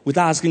yourself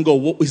without asking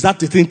God, is that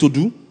the thing to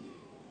do?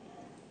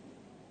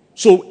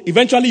 So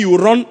eventually you will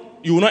run,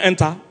 you will not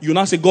enter. You will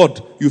not say,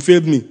 God, you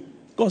failed me.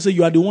 God said,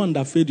 you are the one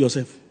that failed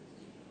yourself.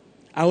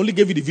 I only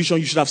gave you the vision.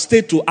 You should have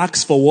stayed to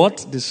ask for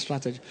what? The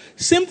strategy.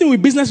 Same thing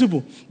with business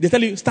people. They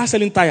tell you, start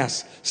selling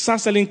tires,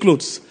 start selling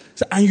clothes.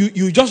 And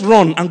you just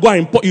run and go and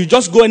import. You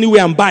just go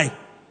anywhere and buy.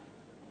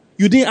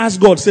 You didn't ask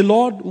God, say,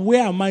 Lord,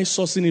 where am I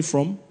sourcing it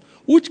from?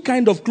 Which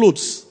kind of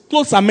clothes?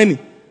 Clothes are many.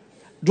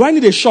 Do I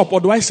need a shop or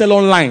do I sell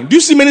online? Do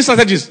you see many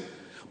strategies?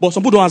 But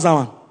some people don't ask that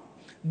one.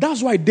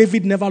 That's why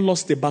David never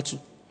lost a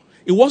battle.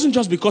 It wasn't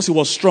just because he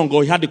was strong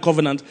or he had the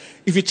covenant.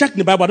 If you check in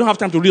the Bible, I don't have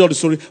time to read all the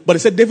story, but it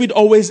said David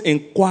always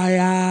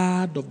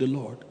inquired of the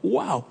Lord.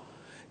 Wow.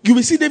 You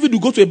will see David will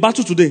go to a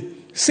battle today.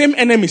 Same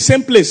enemy,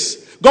 same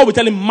place. God will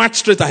tell him, march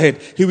straight ahead.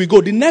 He will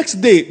go. The next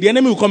day, the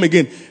enemy will come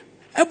again.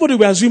 Everybody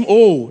will assume,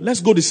 oh, let's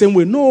go the same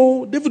way.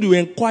 No, David will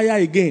inquire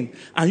again.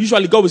 And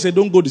usually God will say,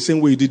 don't go the same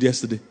way you did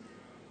yesterday.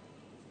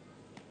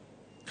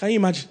 Can you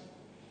imagine?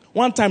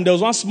 One time there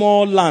was one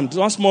small land,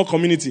 one small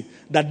community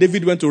that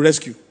David went to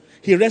rescue.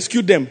 He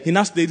rescued them. They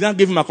did not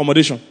give him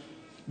accommodation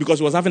because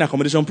he was having an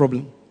accommodation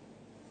problem.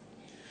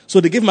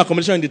 So they gave him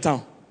accommodation in the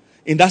town.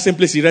 In that same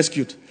place he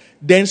rescued.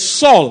 Then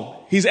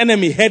Saul, his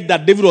enemy, heard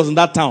that David was in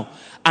that town.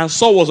 And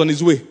Saul was on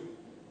his way.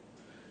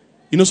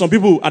 You know, some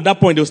people at that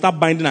point, they'll start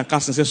binding and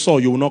casting and say, Saul,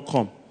 you will not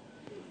come.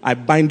 I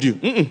bind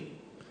you.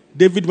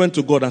 David went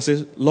to God and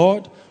said,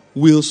 Lord,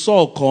 will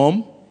Saul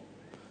come?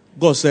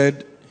 God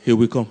said, he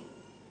will come.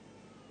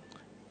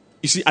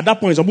 You see, at that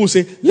point, some people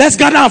say, let's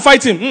gather and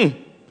fight him.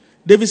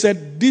 David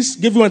said,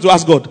 David went to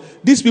ask God,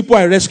 these people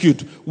I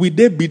rescued, will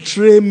they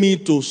betray me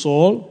to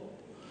Saul?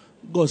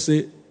 God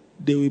said,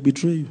 they will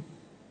betray you.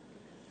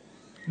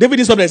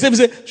 David is something. David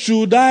said,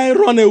 should I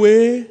run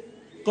away?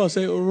 God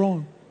said,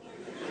 run.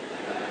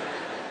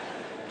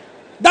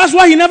 That's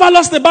why he never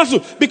lost the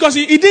battle, because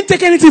he didn't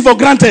take anything for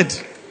granted.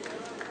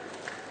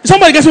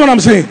 Somebody gets what I'm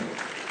saying?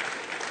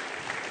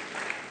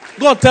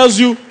 God tells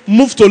you,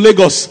 move to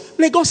Lagos.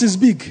 Lagos is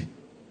big.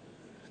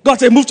 God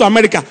said, move to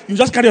America. You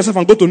just carry yourself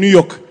and go to New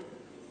York.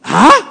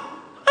 Huh?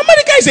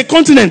 America is a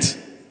continent.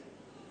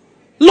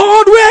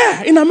 Lord,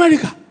 where? In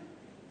America.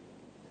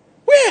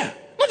 Where?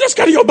 Not just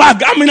carry your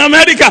bag. I'm in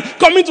America.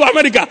 Coming to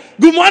America.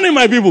 Good morning,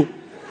 my people.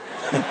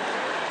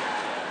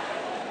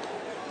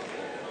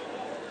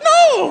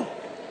 No.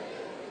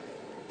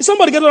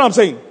 Somebody get what I'm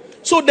saying?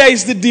 So there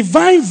is the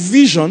divine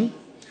vision,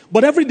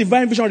 but every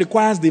divine vision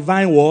requires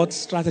divine what?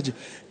 Strategy.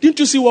 Didn't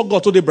you see what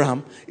God told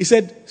Abraham? He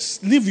said,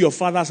 leave your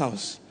father's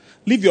house.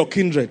 Leave your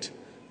kindred.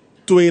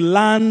 To a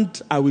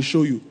land I will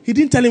show you. He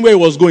didn't tell him where he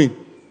was going.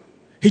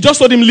 He just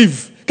told him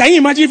leave. Can you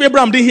imagine if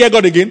Abraham didn't hear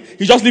God again?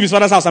 He just leave his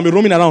father's house and be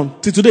roaming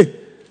around till today.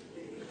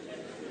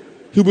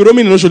 He'll be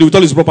roaming in Oshodi with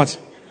all his property.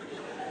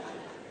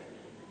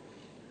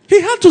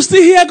 He had to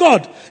still hear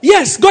God.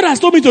 Yes, God has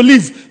told me to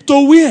leave.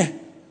 To where?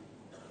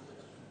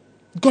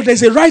 God,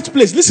 there's a right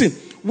place. Listen,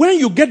 when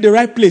you get the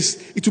right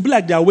place, it will be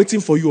like they are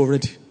waiting for you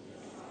already.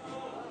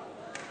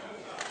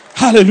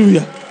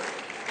 Hallelujah.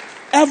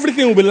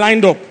 Everything will be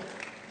lined up.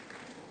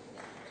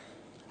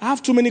 I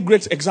have too many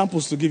great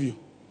examples to give you.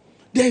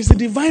 There is a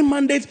divine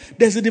mandate.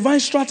 There's a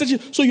divine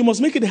strategy. So you must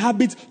make it a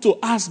habit to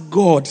ask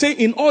God. Say,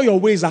 in all your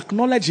ways,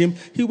 acknowledge Him.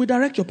 He will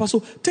direct your path.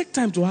 So take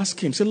time to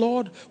ask Him. Say,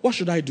 Lord, what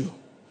should I do?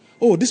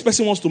 Oh, this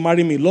person wants to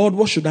marry me. Lord,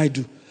 what should I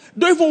do?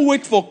 Don't even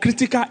wait for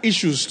critical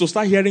issues to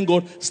start hearing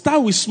God.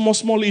 Start with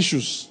small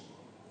issues.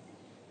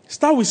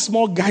 Start with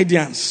small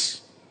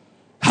guidance.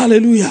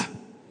 Hallelujah.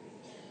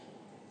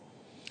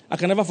 I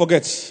can never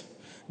forget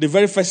the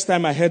very first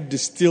time I heard the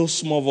still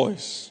small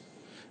voice.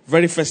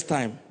 Very first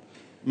time.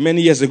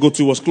 Many years ago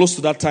too. It was close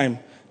to that time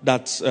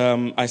that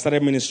I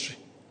started ministry.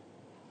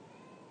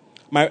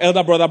 My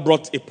elder brother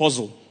brought a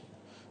puzzle.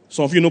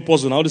 Some of you know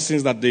puzzle now. All these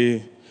things that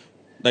you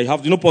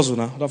have. You know puzzle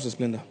now? I don't have to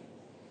explain that.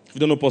 If you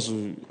don't know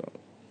puzzle,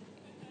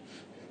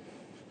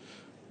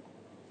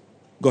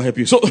 God help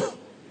you. So,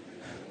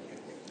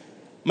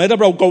 my elder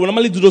brother, we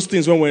normally do those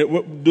things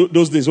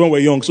those days when we're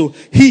young. So,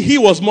 he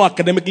was more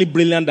academically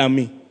brilliant than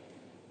me.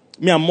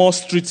 Me, I'm more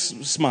street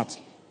smart.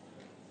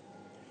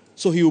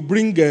 So, he will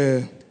bring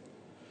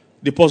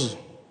the puzzle.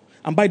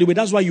 And by the way,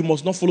 that's why you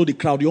must not follow the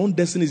crowd. Your own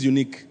destiny is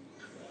unique.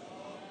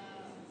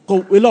 A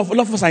lot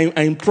of us are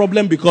in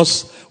problem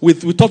because we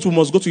thought we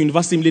must go to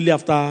university immediately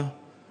after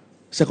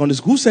secondary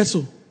school. Who said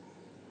so?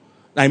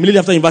 Now, immediately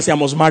after university, I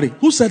must marry.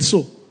 Who said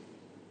so?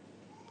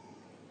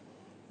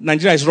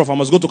 Nigeria is rough. I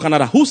must go to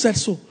Canada. Who said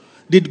so?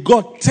 Did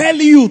God tell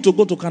you to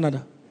go to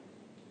Canada?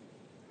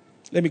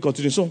 Let me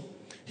continue. So,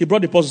 he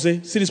brought the puzzle.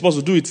 Say, see this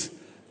puzzle, do it.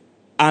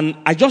 And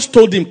I just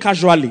told him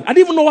casually. I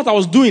didn't even know what I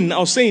was doing. I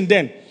was saying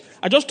then.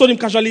 I just told him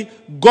casually,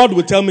 God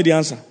will tell me the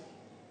answer.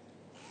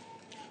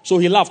 So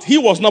he laughed. He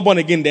was not born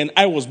again then.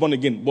 I was born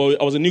again. But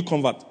I was a new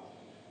convert.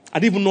 I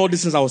didn't even know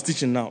these things I was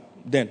teaching now.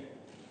 Then.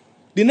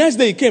 The next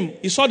day he came.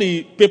 He saw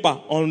the paper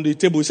on the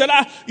table. He said,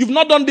 you've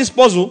not done this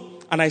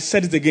puzzle. And I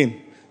said it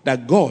again.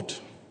 That God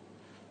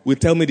will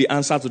tell me the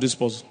answer to this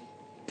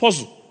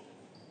puzzle.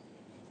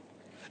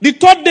 The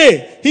third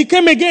day, he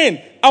came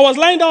again. I was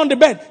lying down on the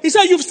bed. He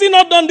said, you've still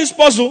not done this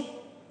puzzle.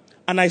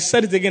 And I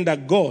said it again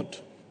that God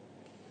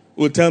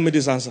will tell me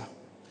this answer.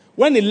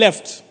 When he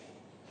left,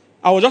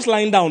 I was just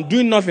lying down,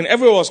 doing nothing.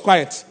 Everyone was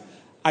quiet.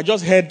 I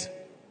just heard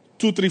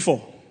 2, 3,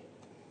 4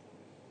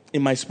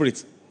 in my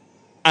spirit.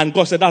 And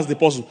God said, that's the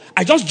puzzle.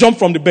 I just jumped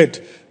from the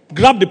bed,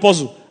 grabbed the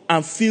puzzle,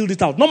 and filled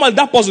it out. Normally,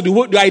 that puzzle,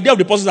 the idea of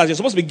the puzzle is that you're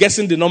supposed to be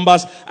guessing the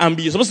numbers and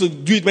you're supposed to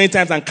do it many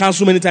times and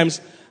cancel many times.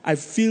 I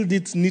filled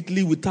it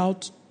neatly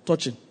without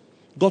touching.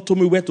 God told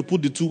me where to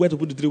put the 2, where to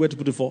put the 3, where to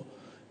put the 4.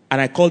 And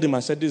I called him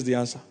and said, this is the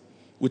answer.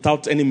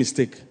 Without any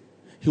mistake.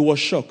 He was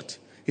shocked.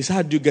 He said,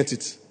 how do you get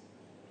it?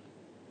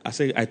 I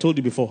said, I told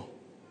you before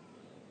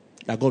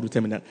that God will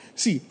tell me that.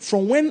 See,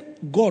 from when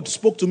God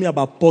spoke to me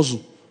about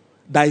puzzle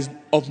that is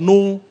of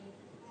no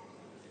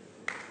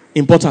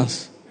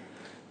importance,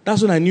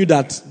 that's when I knew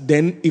that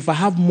then if I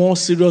have more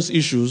serious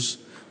issues,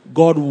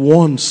 God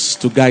wants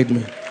to guide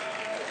me.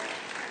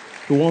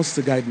 He wants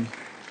to guide me.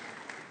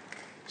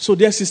 So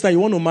dear sister, you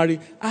want to marry?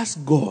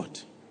 Ask God.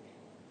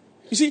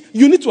 You see,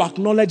 you need to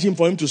acknowledge Him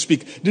for Him to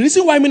speak. The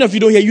reason why many of you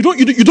don't hear, you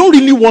don't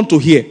really want to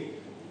hear.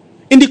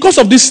 In the course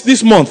of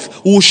this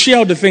month, we will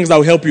share the things that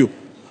will help you.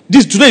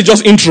 Today is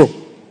just intro.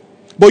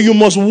 But you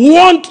must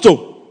want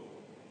to.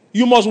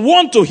 You must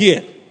want to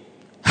hear.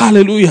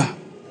 Hallelujah.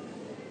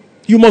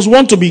 You must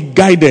want to be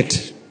guided.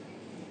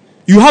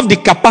 You have the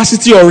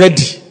capacity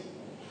already.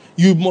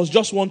 You must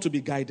just want to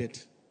be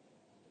guided.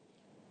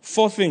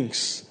 4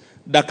 things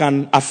that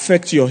can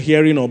affect your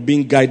hearing or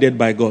being guided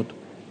by God.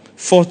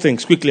 4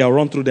 things. Quickly, I'll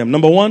run through them.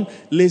 Number 1,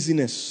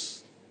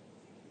 laziness.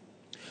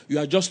 You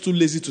are just too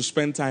lazy to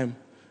spend time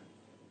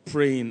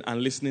praying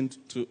and listening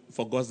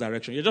for God's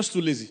direction. You're just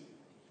too lazy.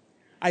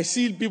 I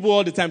see people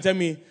all the time tell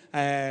me,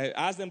 I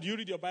ask them, do you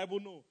read your Bible?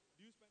 No.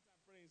 Do you spend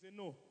time praying? Say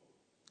no.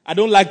 I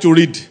don't like to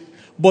read.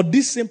 But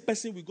this same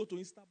person will go to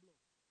Instablog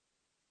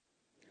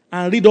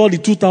and read all the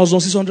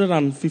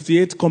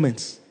 2,658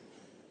 comments.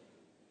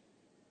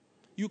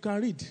 You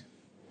can read.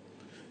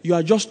 You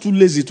are just too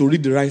lazy to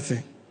read the right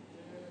thing.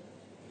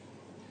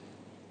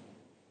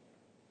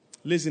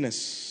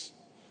 Laziness.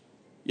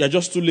 You are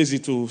just too lazy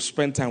to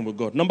spend time with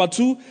God. Number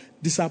 2,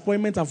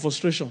 disappointment and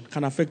frustration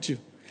can affect you.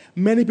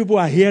 Many people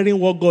are hearing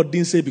what God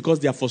didn't say because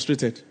they are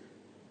frustrated.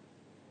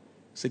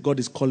 Say, God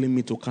is calling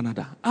me to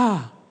Canada.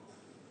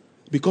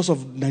 Because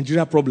of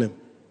Nigeria problem.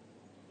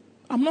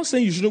 I'm not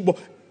saying you shouldn't, but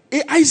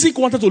Isaac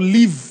wanted to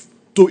leave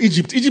to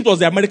Egypt. Egypt was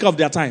the America of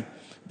their time.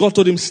 God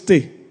told him,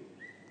 stay.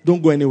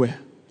 Don't go anywhere.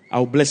 I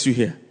will bless you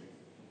here.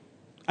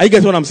 Are you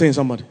getting what I'm saying,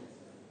 somebody?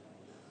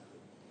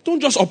 Don't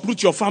just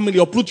uproot your family,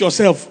 uproot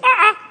yourself.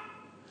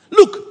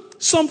 Look,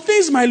 some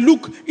things might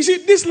look, you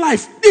see, this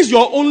life, this is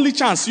your only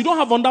chance. You don't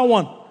have another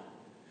one.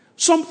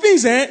 Some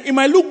things, it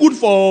might look good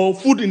for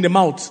food in the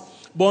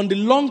mouth, but on the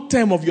long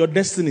term of your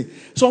destiny,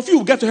 some of you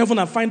will get to heaven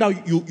and find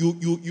out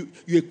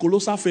you're a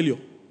colossal failure.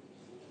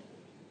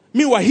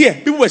 Meanwhile, here,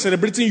 people were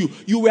celebrating you.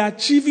 You were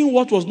achieving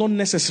what was not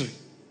necessary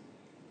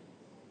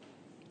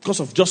because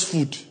of just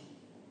food.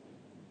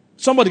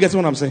 Somebody gets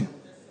what I'm saying?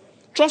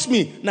 Trust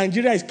me,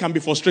 Nigeria can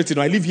be frustrating.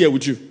 I live here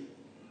with you.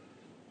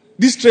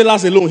 These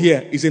trailers alone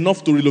here is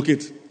enough to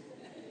relocate.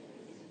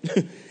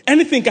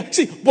 Anything can.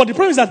 See, but the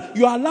problem is that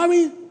you are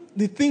allowing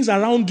the things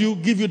around you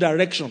give you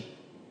direction.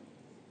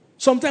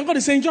 Sometimes God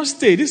is saying, just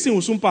stay. This thing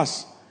will soon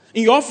pass.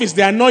 In your office,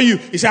 they annoy you.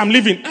 You say, I'm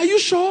leaving. Are you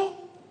sure?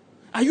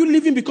 Are you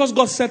leaving because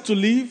God said to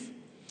leave?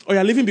 Or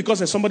you're leaving because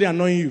there's somebody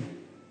annoying you?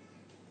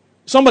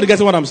 Somebody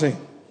gets what I'm saying?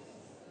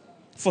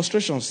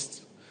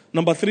 Frustrations.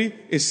 Number 3,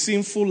 a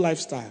sinful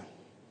lifestyle.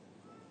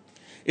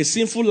 A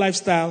sinful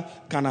lifestyle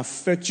can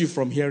affect you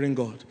from hearing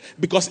God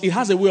because it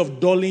has a way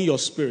of dulling your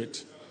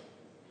spirit.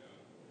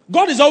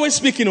 God is always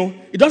speaking.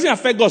 It doesn't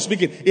affect God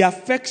speaking. It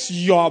affects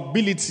your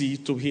ability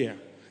to hear.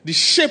 The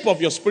shape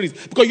of your spirit.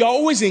 Because you're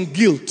always in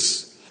guilt.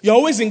 You're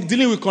always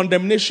dealing with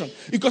condemnation.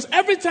 Because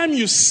every time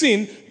you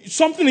sin,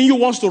 something in you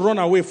wants to run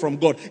away from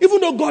God.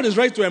 Even though God is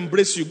ready to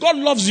embrace you. God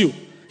loves you.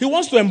 He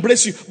wants to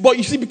embrace you. But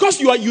you see,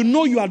 because you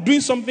know you are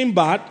doing something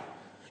bad,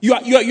 you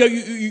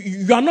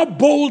are not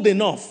bold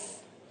enough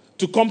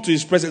to come to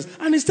his presence.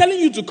 And he's telling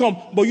you to come,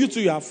 but you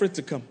too, you are afraid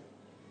to come.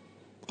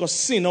 Because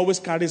sin always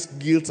carries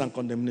guilt and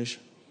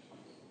condemnation.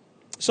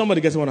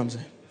 Somebody gets what I'm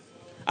saying?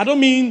 I don't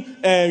mean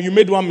you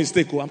made one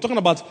mistake. I'm talking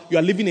about you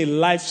are living a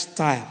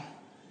lifestyle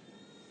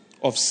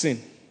of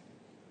sin.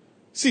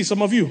 See,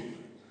 some of you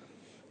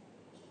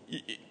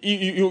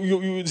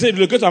say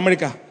you go to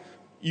America.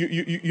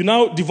 You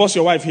now divorce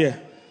your wife here.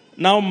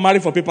 Now marry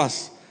for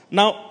papers.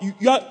 Now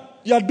you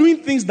are doing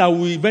things that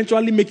will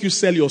eventually make you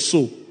sell your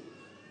soul.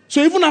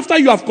 So even after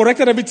you have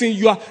corrected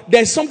everything,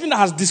 there's something that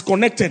has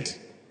disconnected.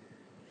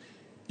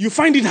 You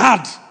find it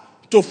hard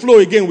to flow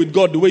again with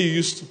God the way you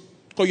used to.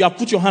 Because you have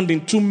put your hand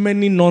in too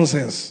many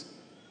nonsense.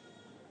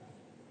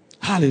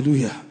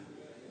 Hallelujah.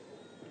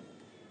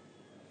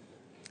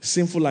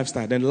 Sinful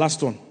lifestyle. Then the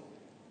last one.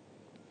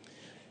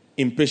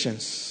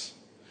 Impatience.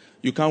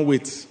 You can't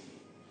wait.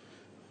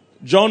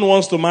 John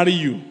wants to marry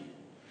you.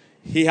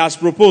 He has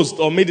proposed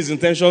or made his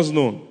intentions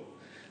known.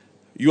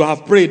 You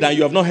have prayed and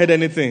you have not heard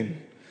anything.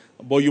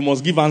 But you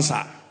must give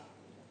answer.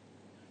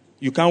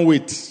 You can't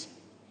wait.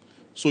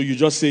 So you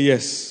just say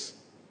yes.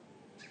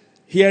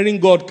 Hearing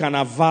God can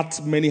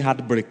avert many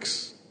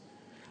heartbreaks.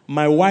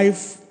 My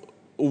wife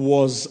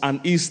was and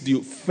is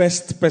the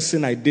first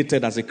person I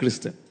dated as a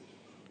Christian.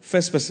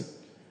 First person.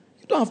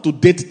 You don't have to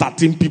date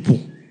 13 people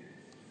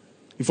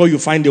before you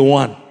find the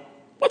one.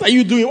 What are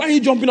you doing? Why are you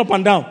jumping up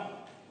and down?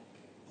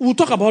 We'll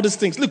talk about these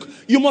things. Look,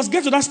 you must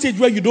get to that stage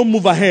where you don't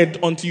move ahead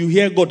until you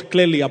hear God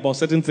clearly about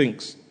certain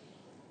things.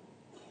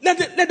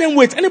 Let them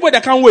wait. Anybody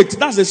that can't wait,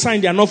 that's a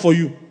sign they are not for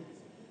you.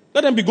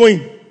 Let them be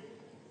going.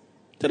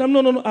 Tell them,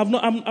 no, I've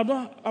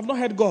not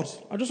heard God.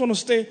 I just want to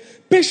stay.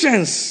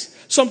 Patience.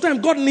 Sometimes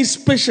God needs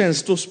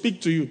patience to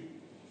speak to you.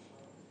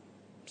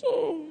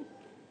 So,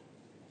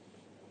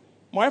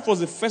 my wife was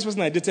the first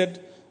person I dated.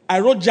 I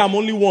wrote JAM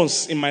only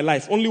once in my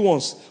life. Only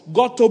once.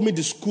 God told me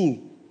the school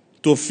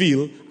to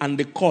fill and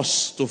the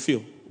course to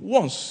fill.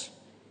 Once.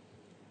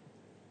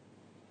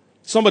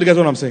 Somebody gets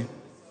what I'm saying?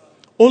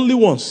 Only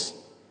once.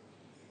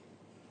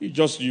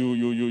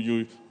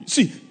 You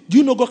see, do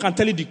you know God can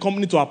tell you the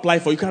company to apply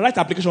for? You can write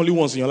the application only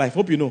once in your life.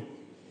 Hope you know.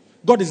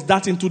 God is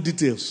that into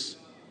details.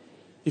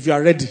 If you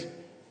are ready.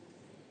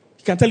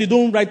 He can tell you,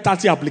 don't write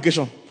 30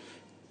 application.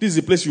 This is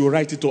the place you will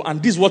write it to.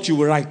 And this is what you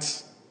will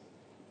write.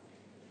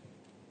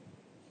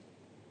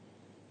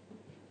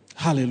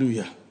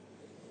 Hallelujah.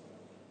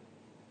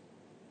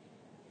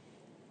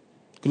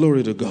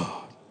 Glory to God.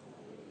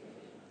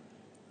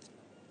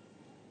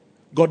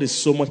 God is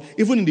so much.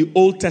 Even in the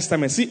Old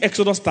Testament. See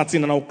Exodus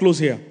 13, and I'll close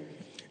here.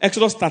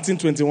 Exodus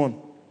 13:21.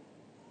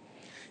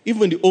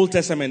 Even in the Old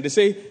Testament, they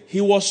say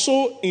he was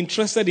so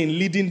interested in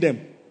leading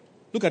them.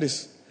 Look at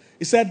this.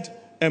 He said,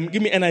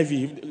 give me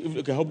NIV.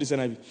 Okay, I hope this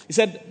NIV. He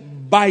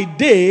said, by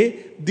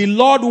day, the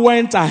Lord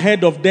went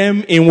ahead of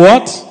them in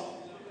what?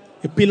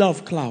 A pillar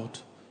of cloud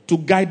to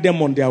guide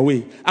them on their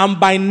way. And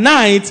by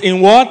night,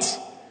 in what?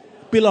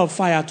 Pillar of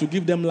fire to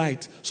give them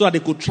light so that they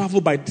could travel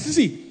by.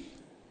 See,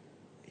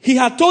 he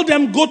had told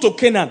them go to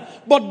Canaan,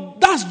 but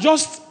that's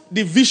just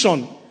the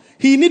vision.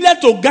 He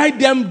needed to guide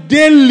them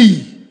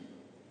daily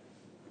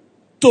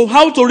to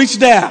how to reach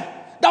there.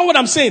 That's what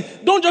I'm saying.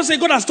 Don't just say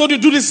God has told you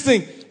do this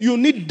thing. You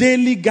need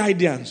daily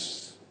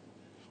guidance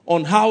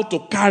on how to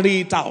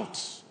carry it out.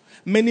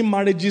 Many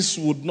marriages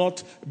would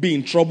not be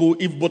in trouble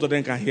if both of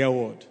them can hear a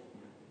word.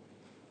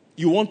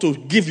 You want to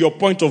give your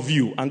point of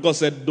view, and God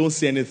said, don't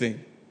say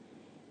anything.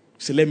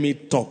 Say, let me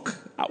talk.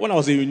 When I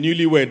was a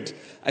newlywed,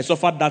 I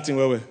suffered that in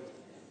where.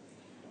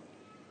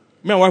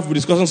 Me and my wife were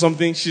discussing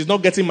something. She's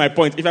not getting my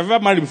point. If I've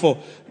ever married before,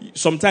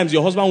 sometimes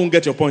your husband won't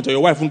get your point or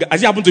your wife won't get.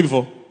 Has it happened to you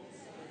before?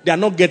 They are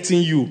not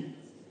getting you.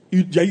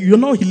 You're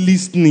not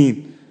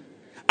listening.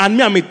 And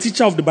me, I'm a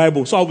teacher of the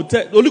Bible. So I would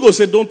tell, the Holy Ghost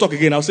said, don't talk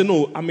again. I'll say,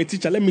 no, I'm a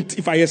teacher.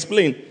 If I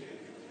explain,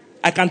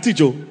 I can teach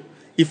you.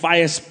 If I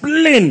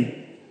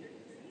explain,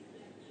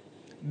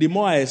 the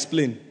more I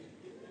explain,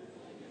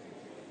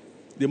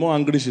 the more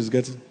angry she's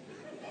getting.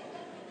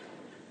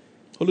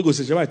 Holy Ghost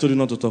says, I told you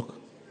not to talk.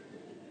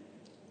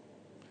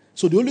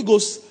 So the Holy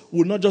Ghost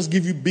will not just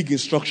give you big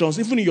instructions.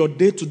 Even in your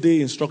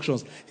day-to-day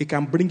instructions, He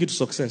can bring you to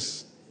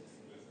success.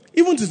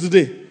 Even to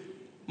today,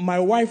 my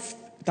wife,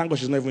 thank God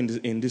she's not even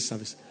in this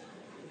service.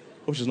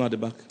 Hope she's not at the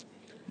back.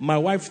 My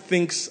wife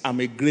thinks I'm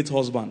a great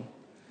husband.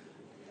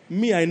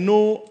 Me, I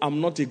know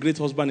I'm not a great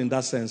husband in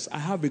that sense. I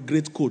have a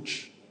great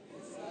coach.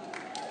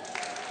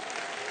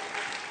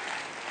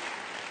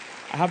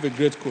 I have a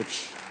great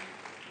coach.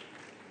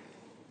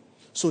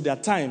 So there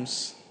are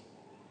times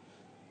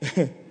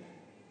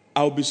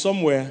I'll be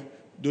somewhere,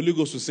 the Holy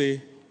Ghost will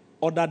say,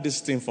 order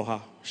this thing for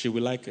her. She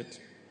will like it.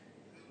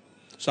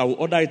 So I will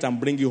order it and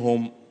bring you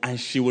home, and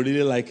she will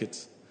really like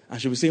it.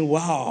 And she will be saying,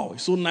 wow,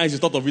 it's so nice you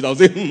thought of it. I will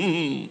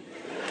say,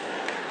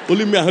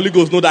 Only me and Holy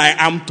Ghost know that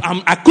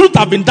I couldn't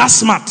have been that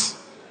smart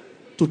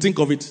to think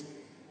of it.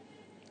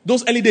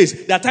 Those early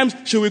days, there are times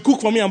she will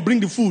cook for me and bring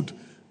the food.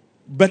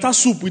 Better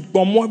soup with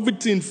more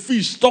everything,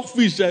 fish,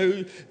 stockfish,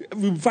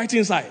 we'll fight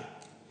inside.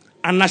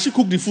 And now she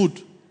cooked the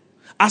food.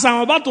 As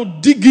I'm about to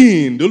dig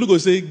in, the Holy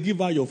Ghost say, give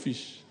her your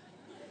fish.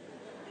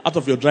 Out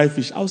of your dry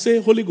fish. I'll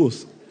say, Holy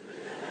Ghost,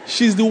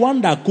 she's the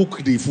one that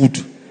cooked the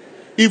food.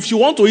 If she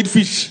want to eat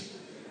fish,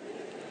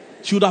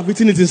 she would have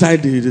eaten it inside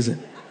the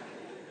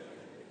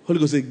Holy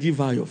Ghost say, give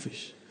her your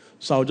fish.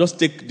 So I'll just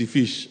take the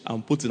fish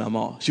and put it in her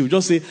mouth. She will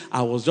just say,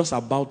 I was just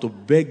about to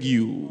beg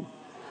you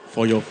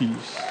for your fish.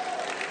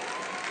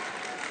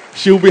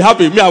 She will be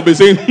happy. Me, I'll be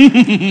saying,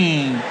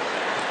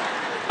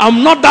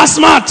 I'm not that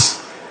smart.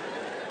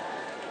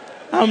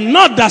 I'm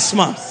not that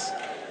smart.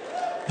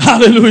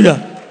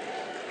 Hallelujah.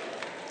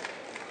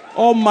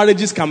 All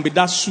marriages can be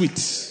that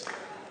sweet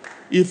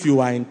if you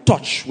are in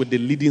touch with the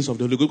leadings of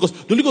the Holy Ghost.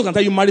 Because the Holy Ghost can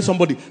tell you marry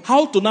somebody.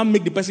 How to now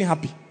make the person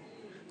happy?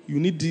 You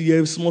need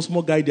the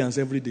small guidance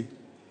every day.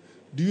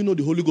 Do you know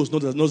the Holy Ghost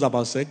knows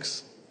about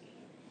sex?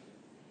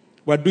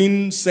 We're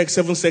doing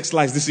 7 sex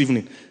lies this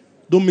evening.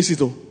 Don't miss it,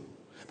 though.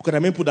 Because I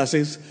mean, people that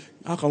says,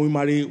 how can we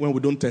marry when we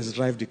don't test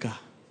drive the car?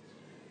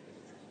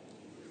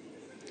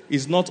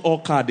 It's not all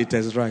car they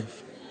test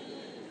drive.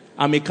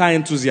 I'm a car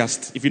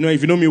enthusiast. If you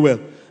know me well,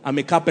 I'm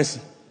a car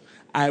person.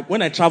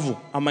 When I travel,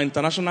 I'm an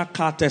international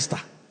car tester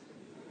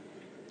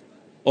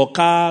or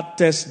car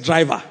test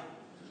driver.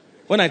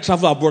 When I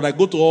travel abroad, I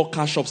go to all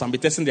car shops and be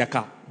testing their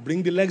car.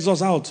 Bring the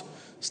Lexus out,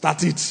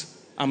 start it.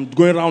 I'm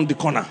going around the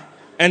corner.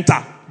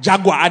 Enter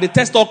Jaguar. I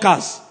test all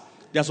cars.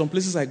 There are some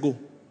places I go.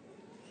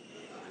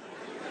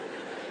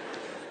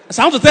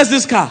 So I want to test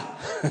this car.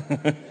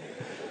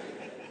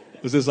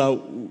 They say,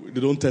 they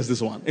don't test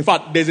this one. In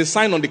fact, there's a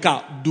sign on the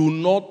car: do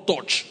not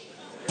touch.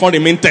 Call the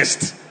main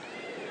test.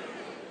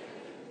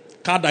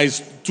 Car that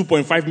is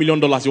 $2.5 million.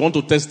 You want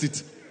to test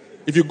it?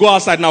 If you go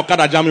outside now, car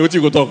that jamming, what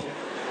you go talk?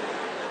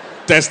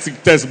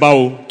 Test,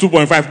 bow,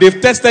 2.5.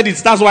 They've tested it.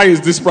 That's why it's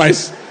this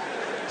price.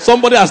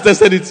 Somebody has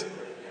tested it.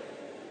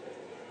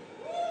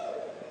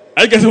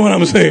 Are you getting what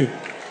I'm saying?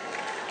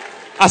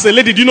 As a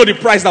lady, do you know the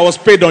price that was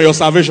paid on your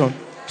salvation?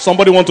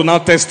 Somebody want to now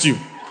test you.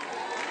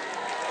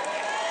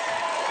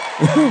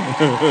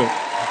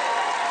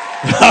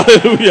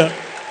 Hallelujah.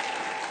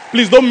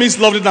 Please don't miss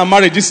Love It and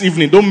Marriage this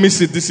evening. Don't miss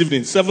it this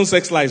evening. 7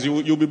 sex lies.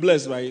 You'll be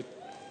blessed by it.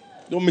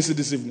 Don't miss it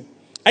this evening.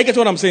 I get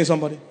what I'm saying,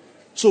 somebody.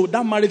 So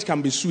that marriage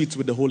can be sweet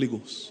with the Holy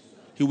Ghost.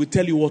 He will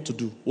tell you what to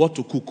do, what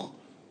to cook,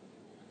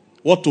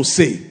 what to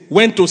say,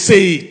 when to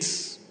say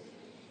it.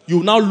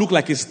 You now look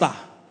like a star.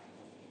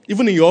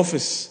 Even in your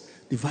office,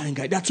 divine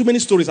guide. There are too many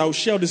stories. I will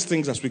share these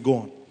things as we go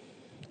on.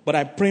 But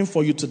I'm praying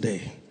for you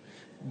today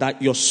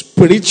that your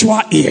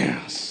spiritual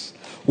ears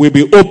will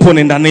be open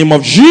in the name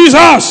of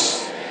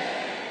Jesus.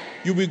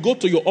 You will go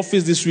to your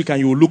office this week and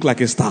you will look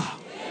like a star.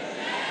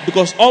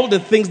 Because all the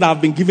things that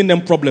have been giving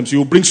them problems, you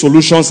will bring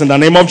solutions in the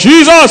name of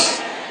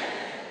Jesus.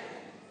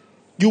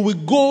 You will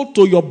go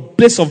to your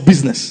place of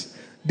business.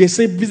 They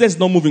say business is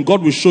not moving.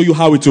 God will show you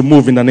how it will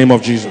move in the name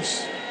of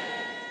Jesus.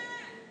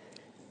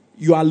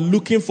 You are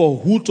looking for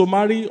who to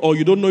marry, or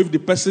you don't know if the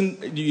person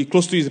you're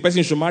close to is the person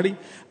you should marry.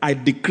 I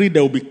decree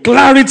there will be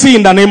clarity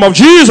in the name of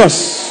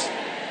Jesus.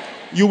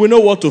 You will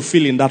know what to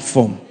fill in that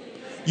form.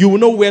 You will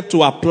know where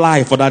to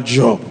apply for that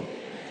job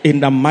in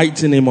the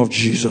mighty name of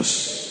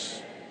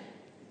Jesus.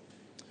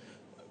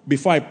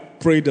 Before I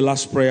pray the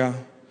last prayer,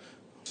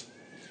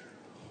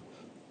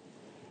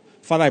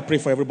 Father, I pray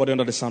for everybody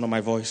under the sound of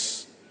my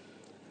voice.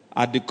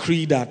 I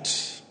decree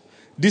that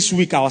this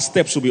week our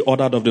steps will be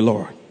ordered of the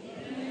Lord.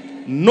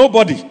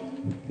 Nobody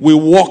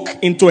will walk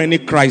into any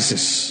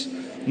crisis.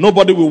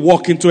 Nobody will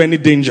walk into any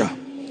danger.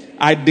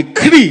 I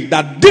decree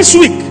that this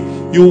week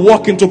you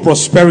walk into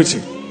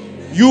prosperity.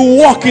 You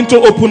walk into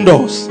open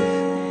doors.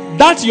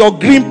 That's your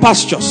green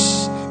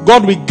pastures.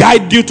 God will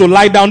guide you to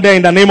lie down there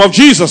in the name of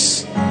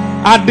Jesus.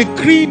 I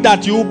decree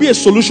that you will be a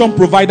solution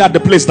provider at the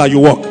place that you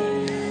work.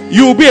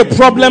 You will be a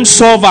problem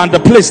solver in the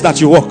place that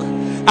you work.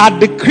 I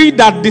decree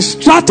that the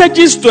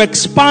strategies to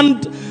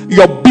expand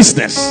your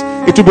business,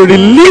 it will be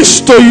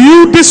released to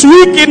you this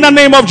week in the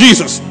name of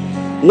Jesus.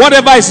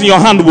 Whatever is in your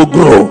hand will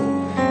grow.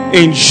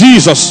 In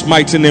Jesus'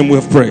 mighty name we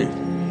have prayed.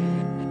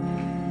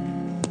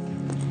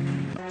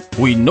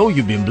 We know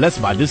you've been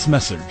blessed by this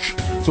message.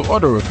 To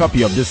order a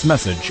copy of this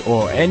message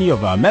or any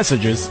of our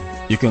messages,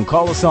 you can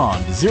call us on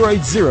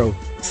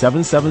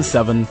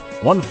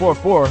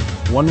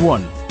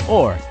 080-777-14411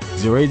 or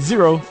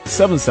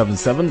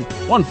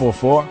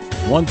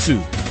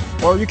 080-777-14412.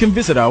 Or you can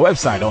visit our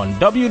website on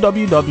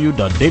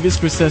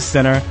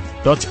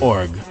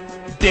www.davidschristiancenter.org.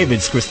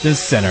 David's Christian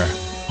Center,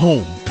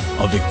 home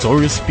of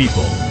victorious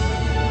people.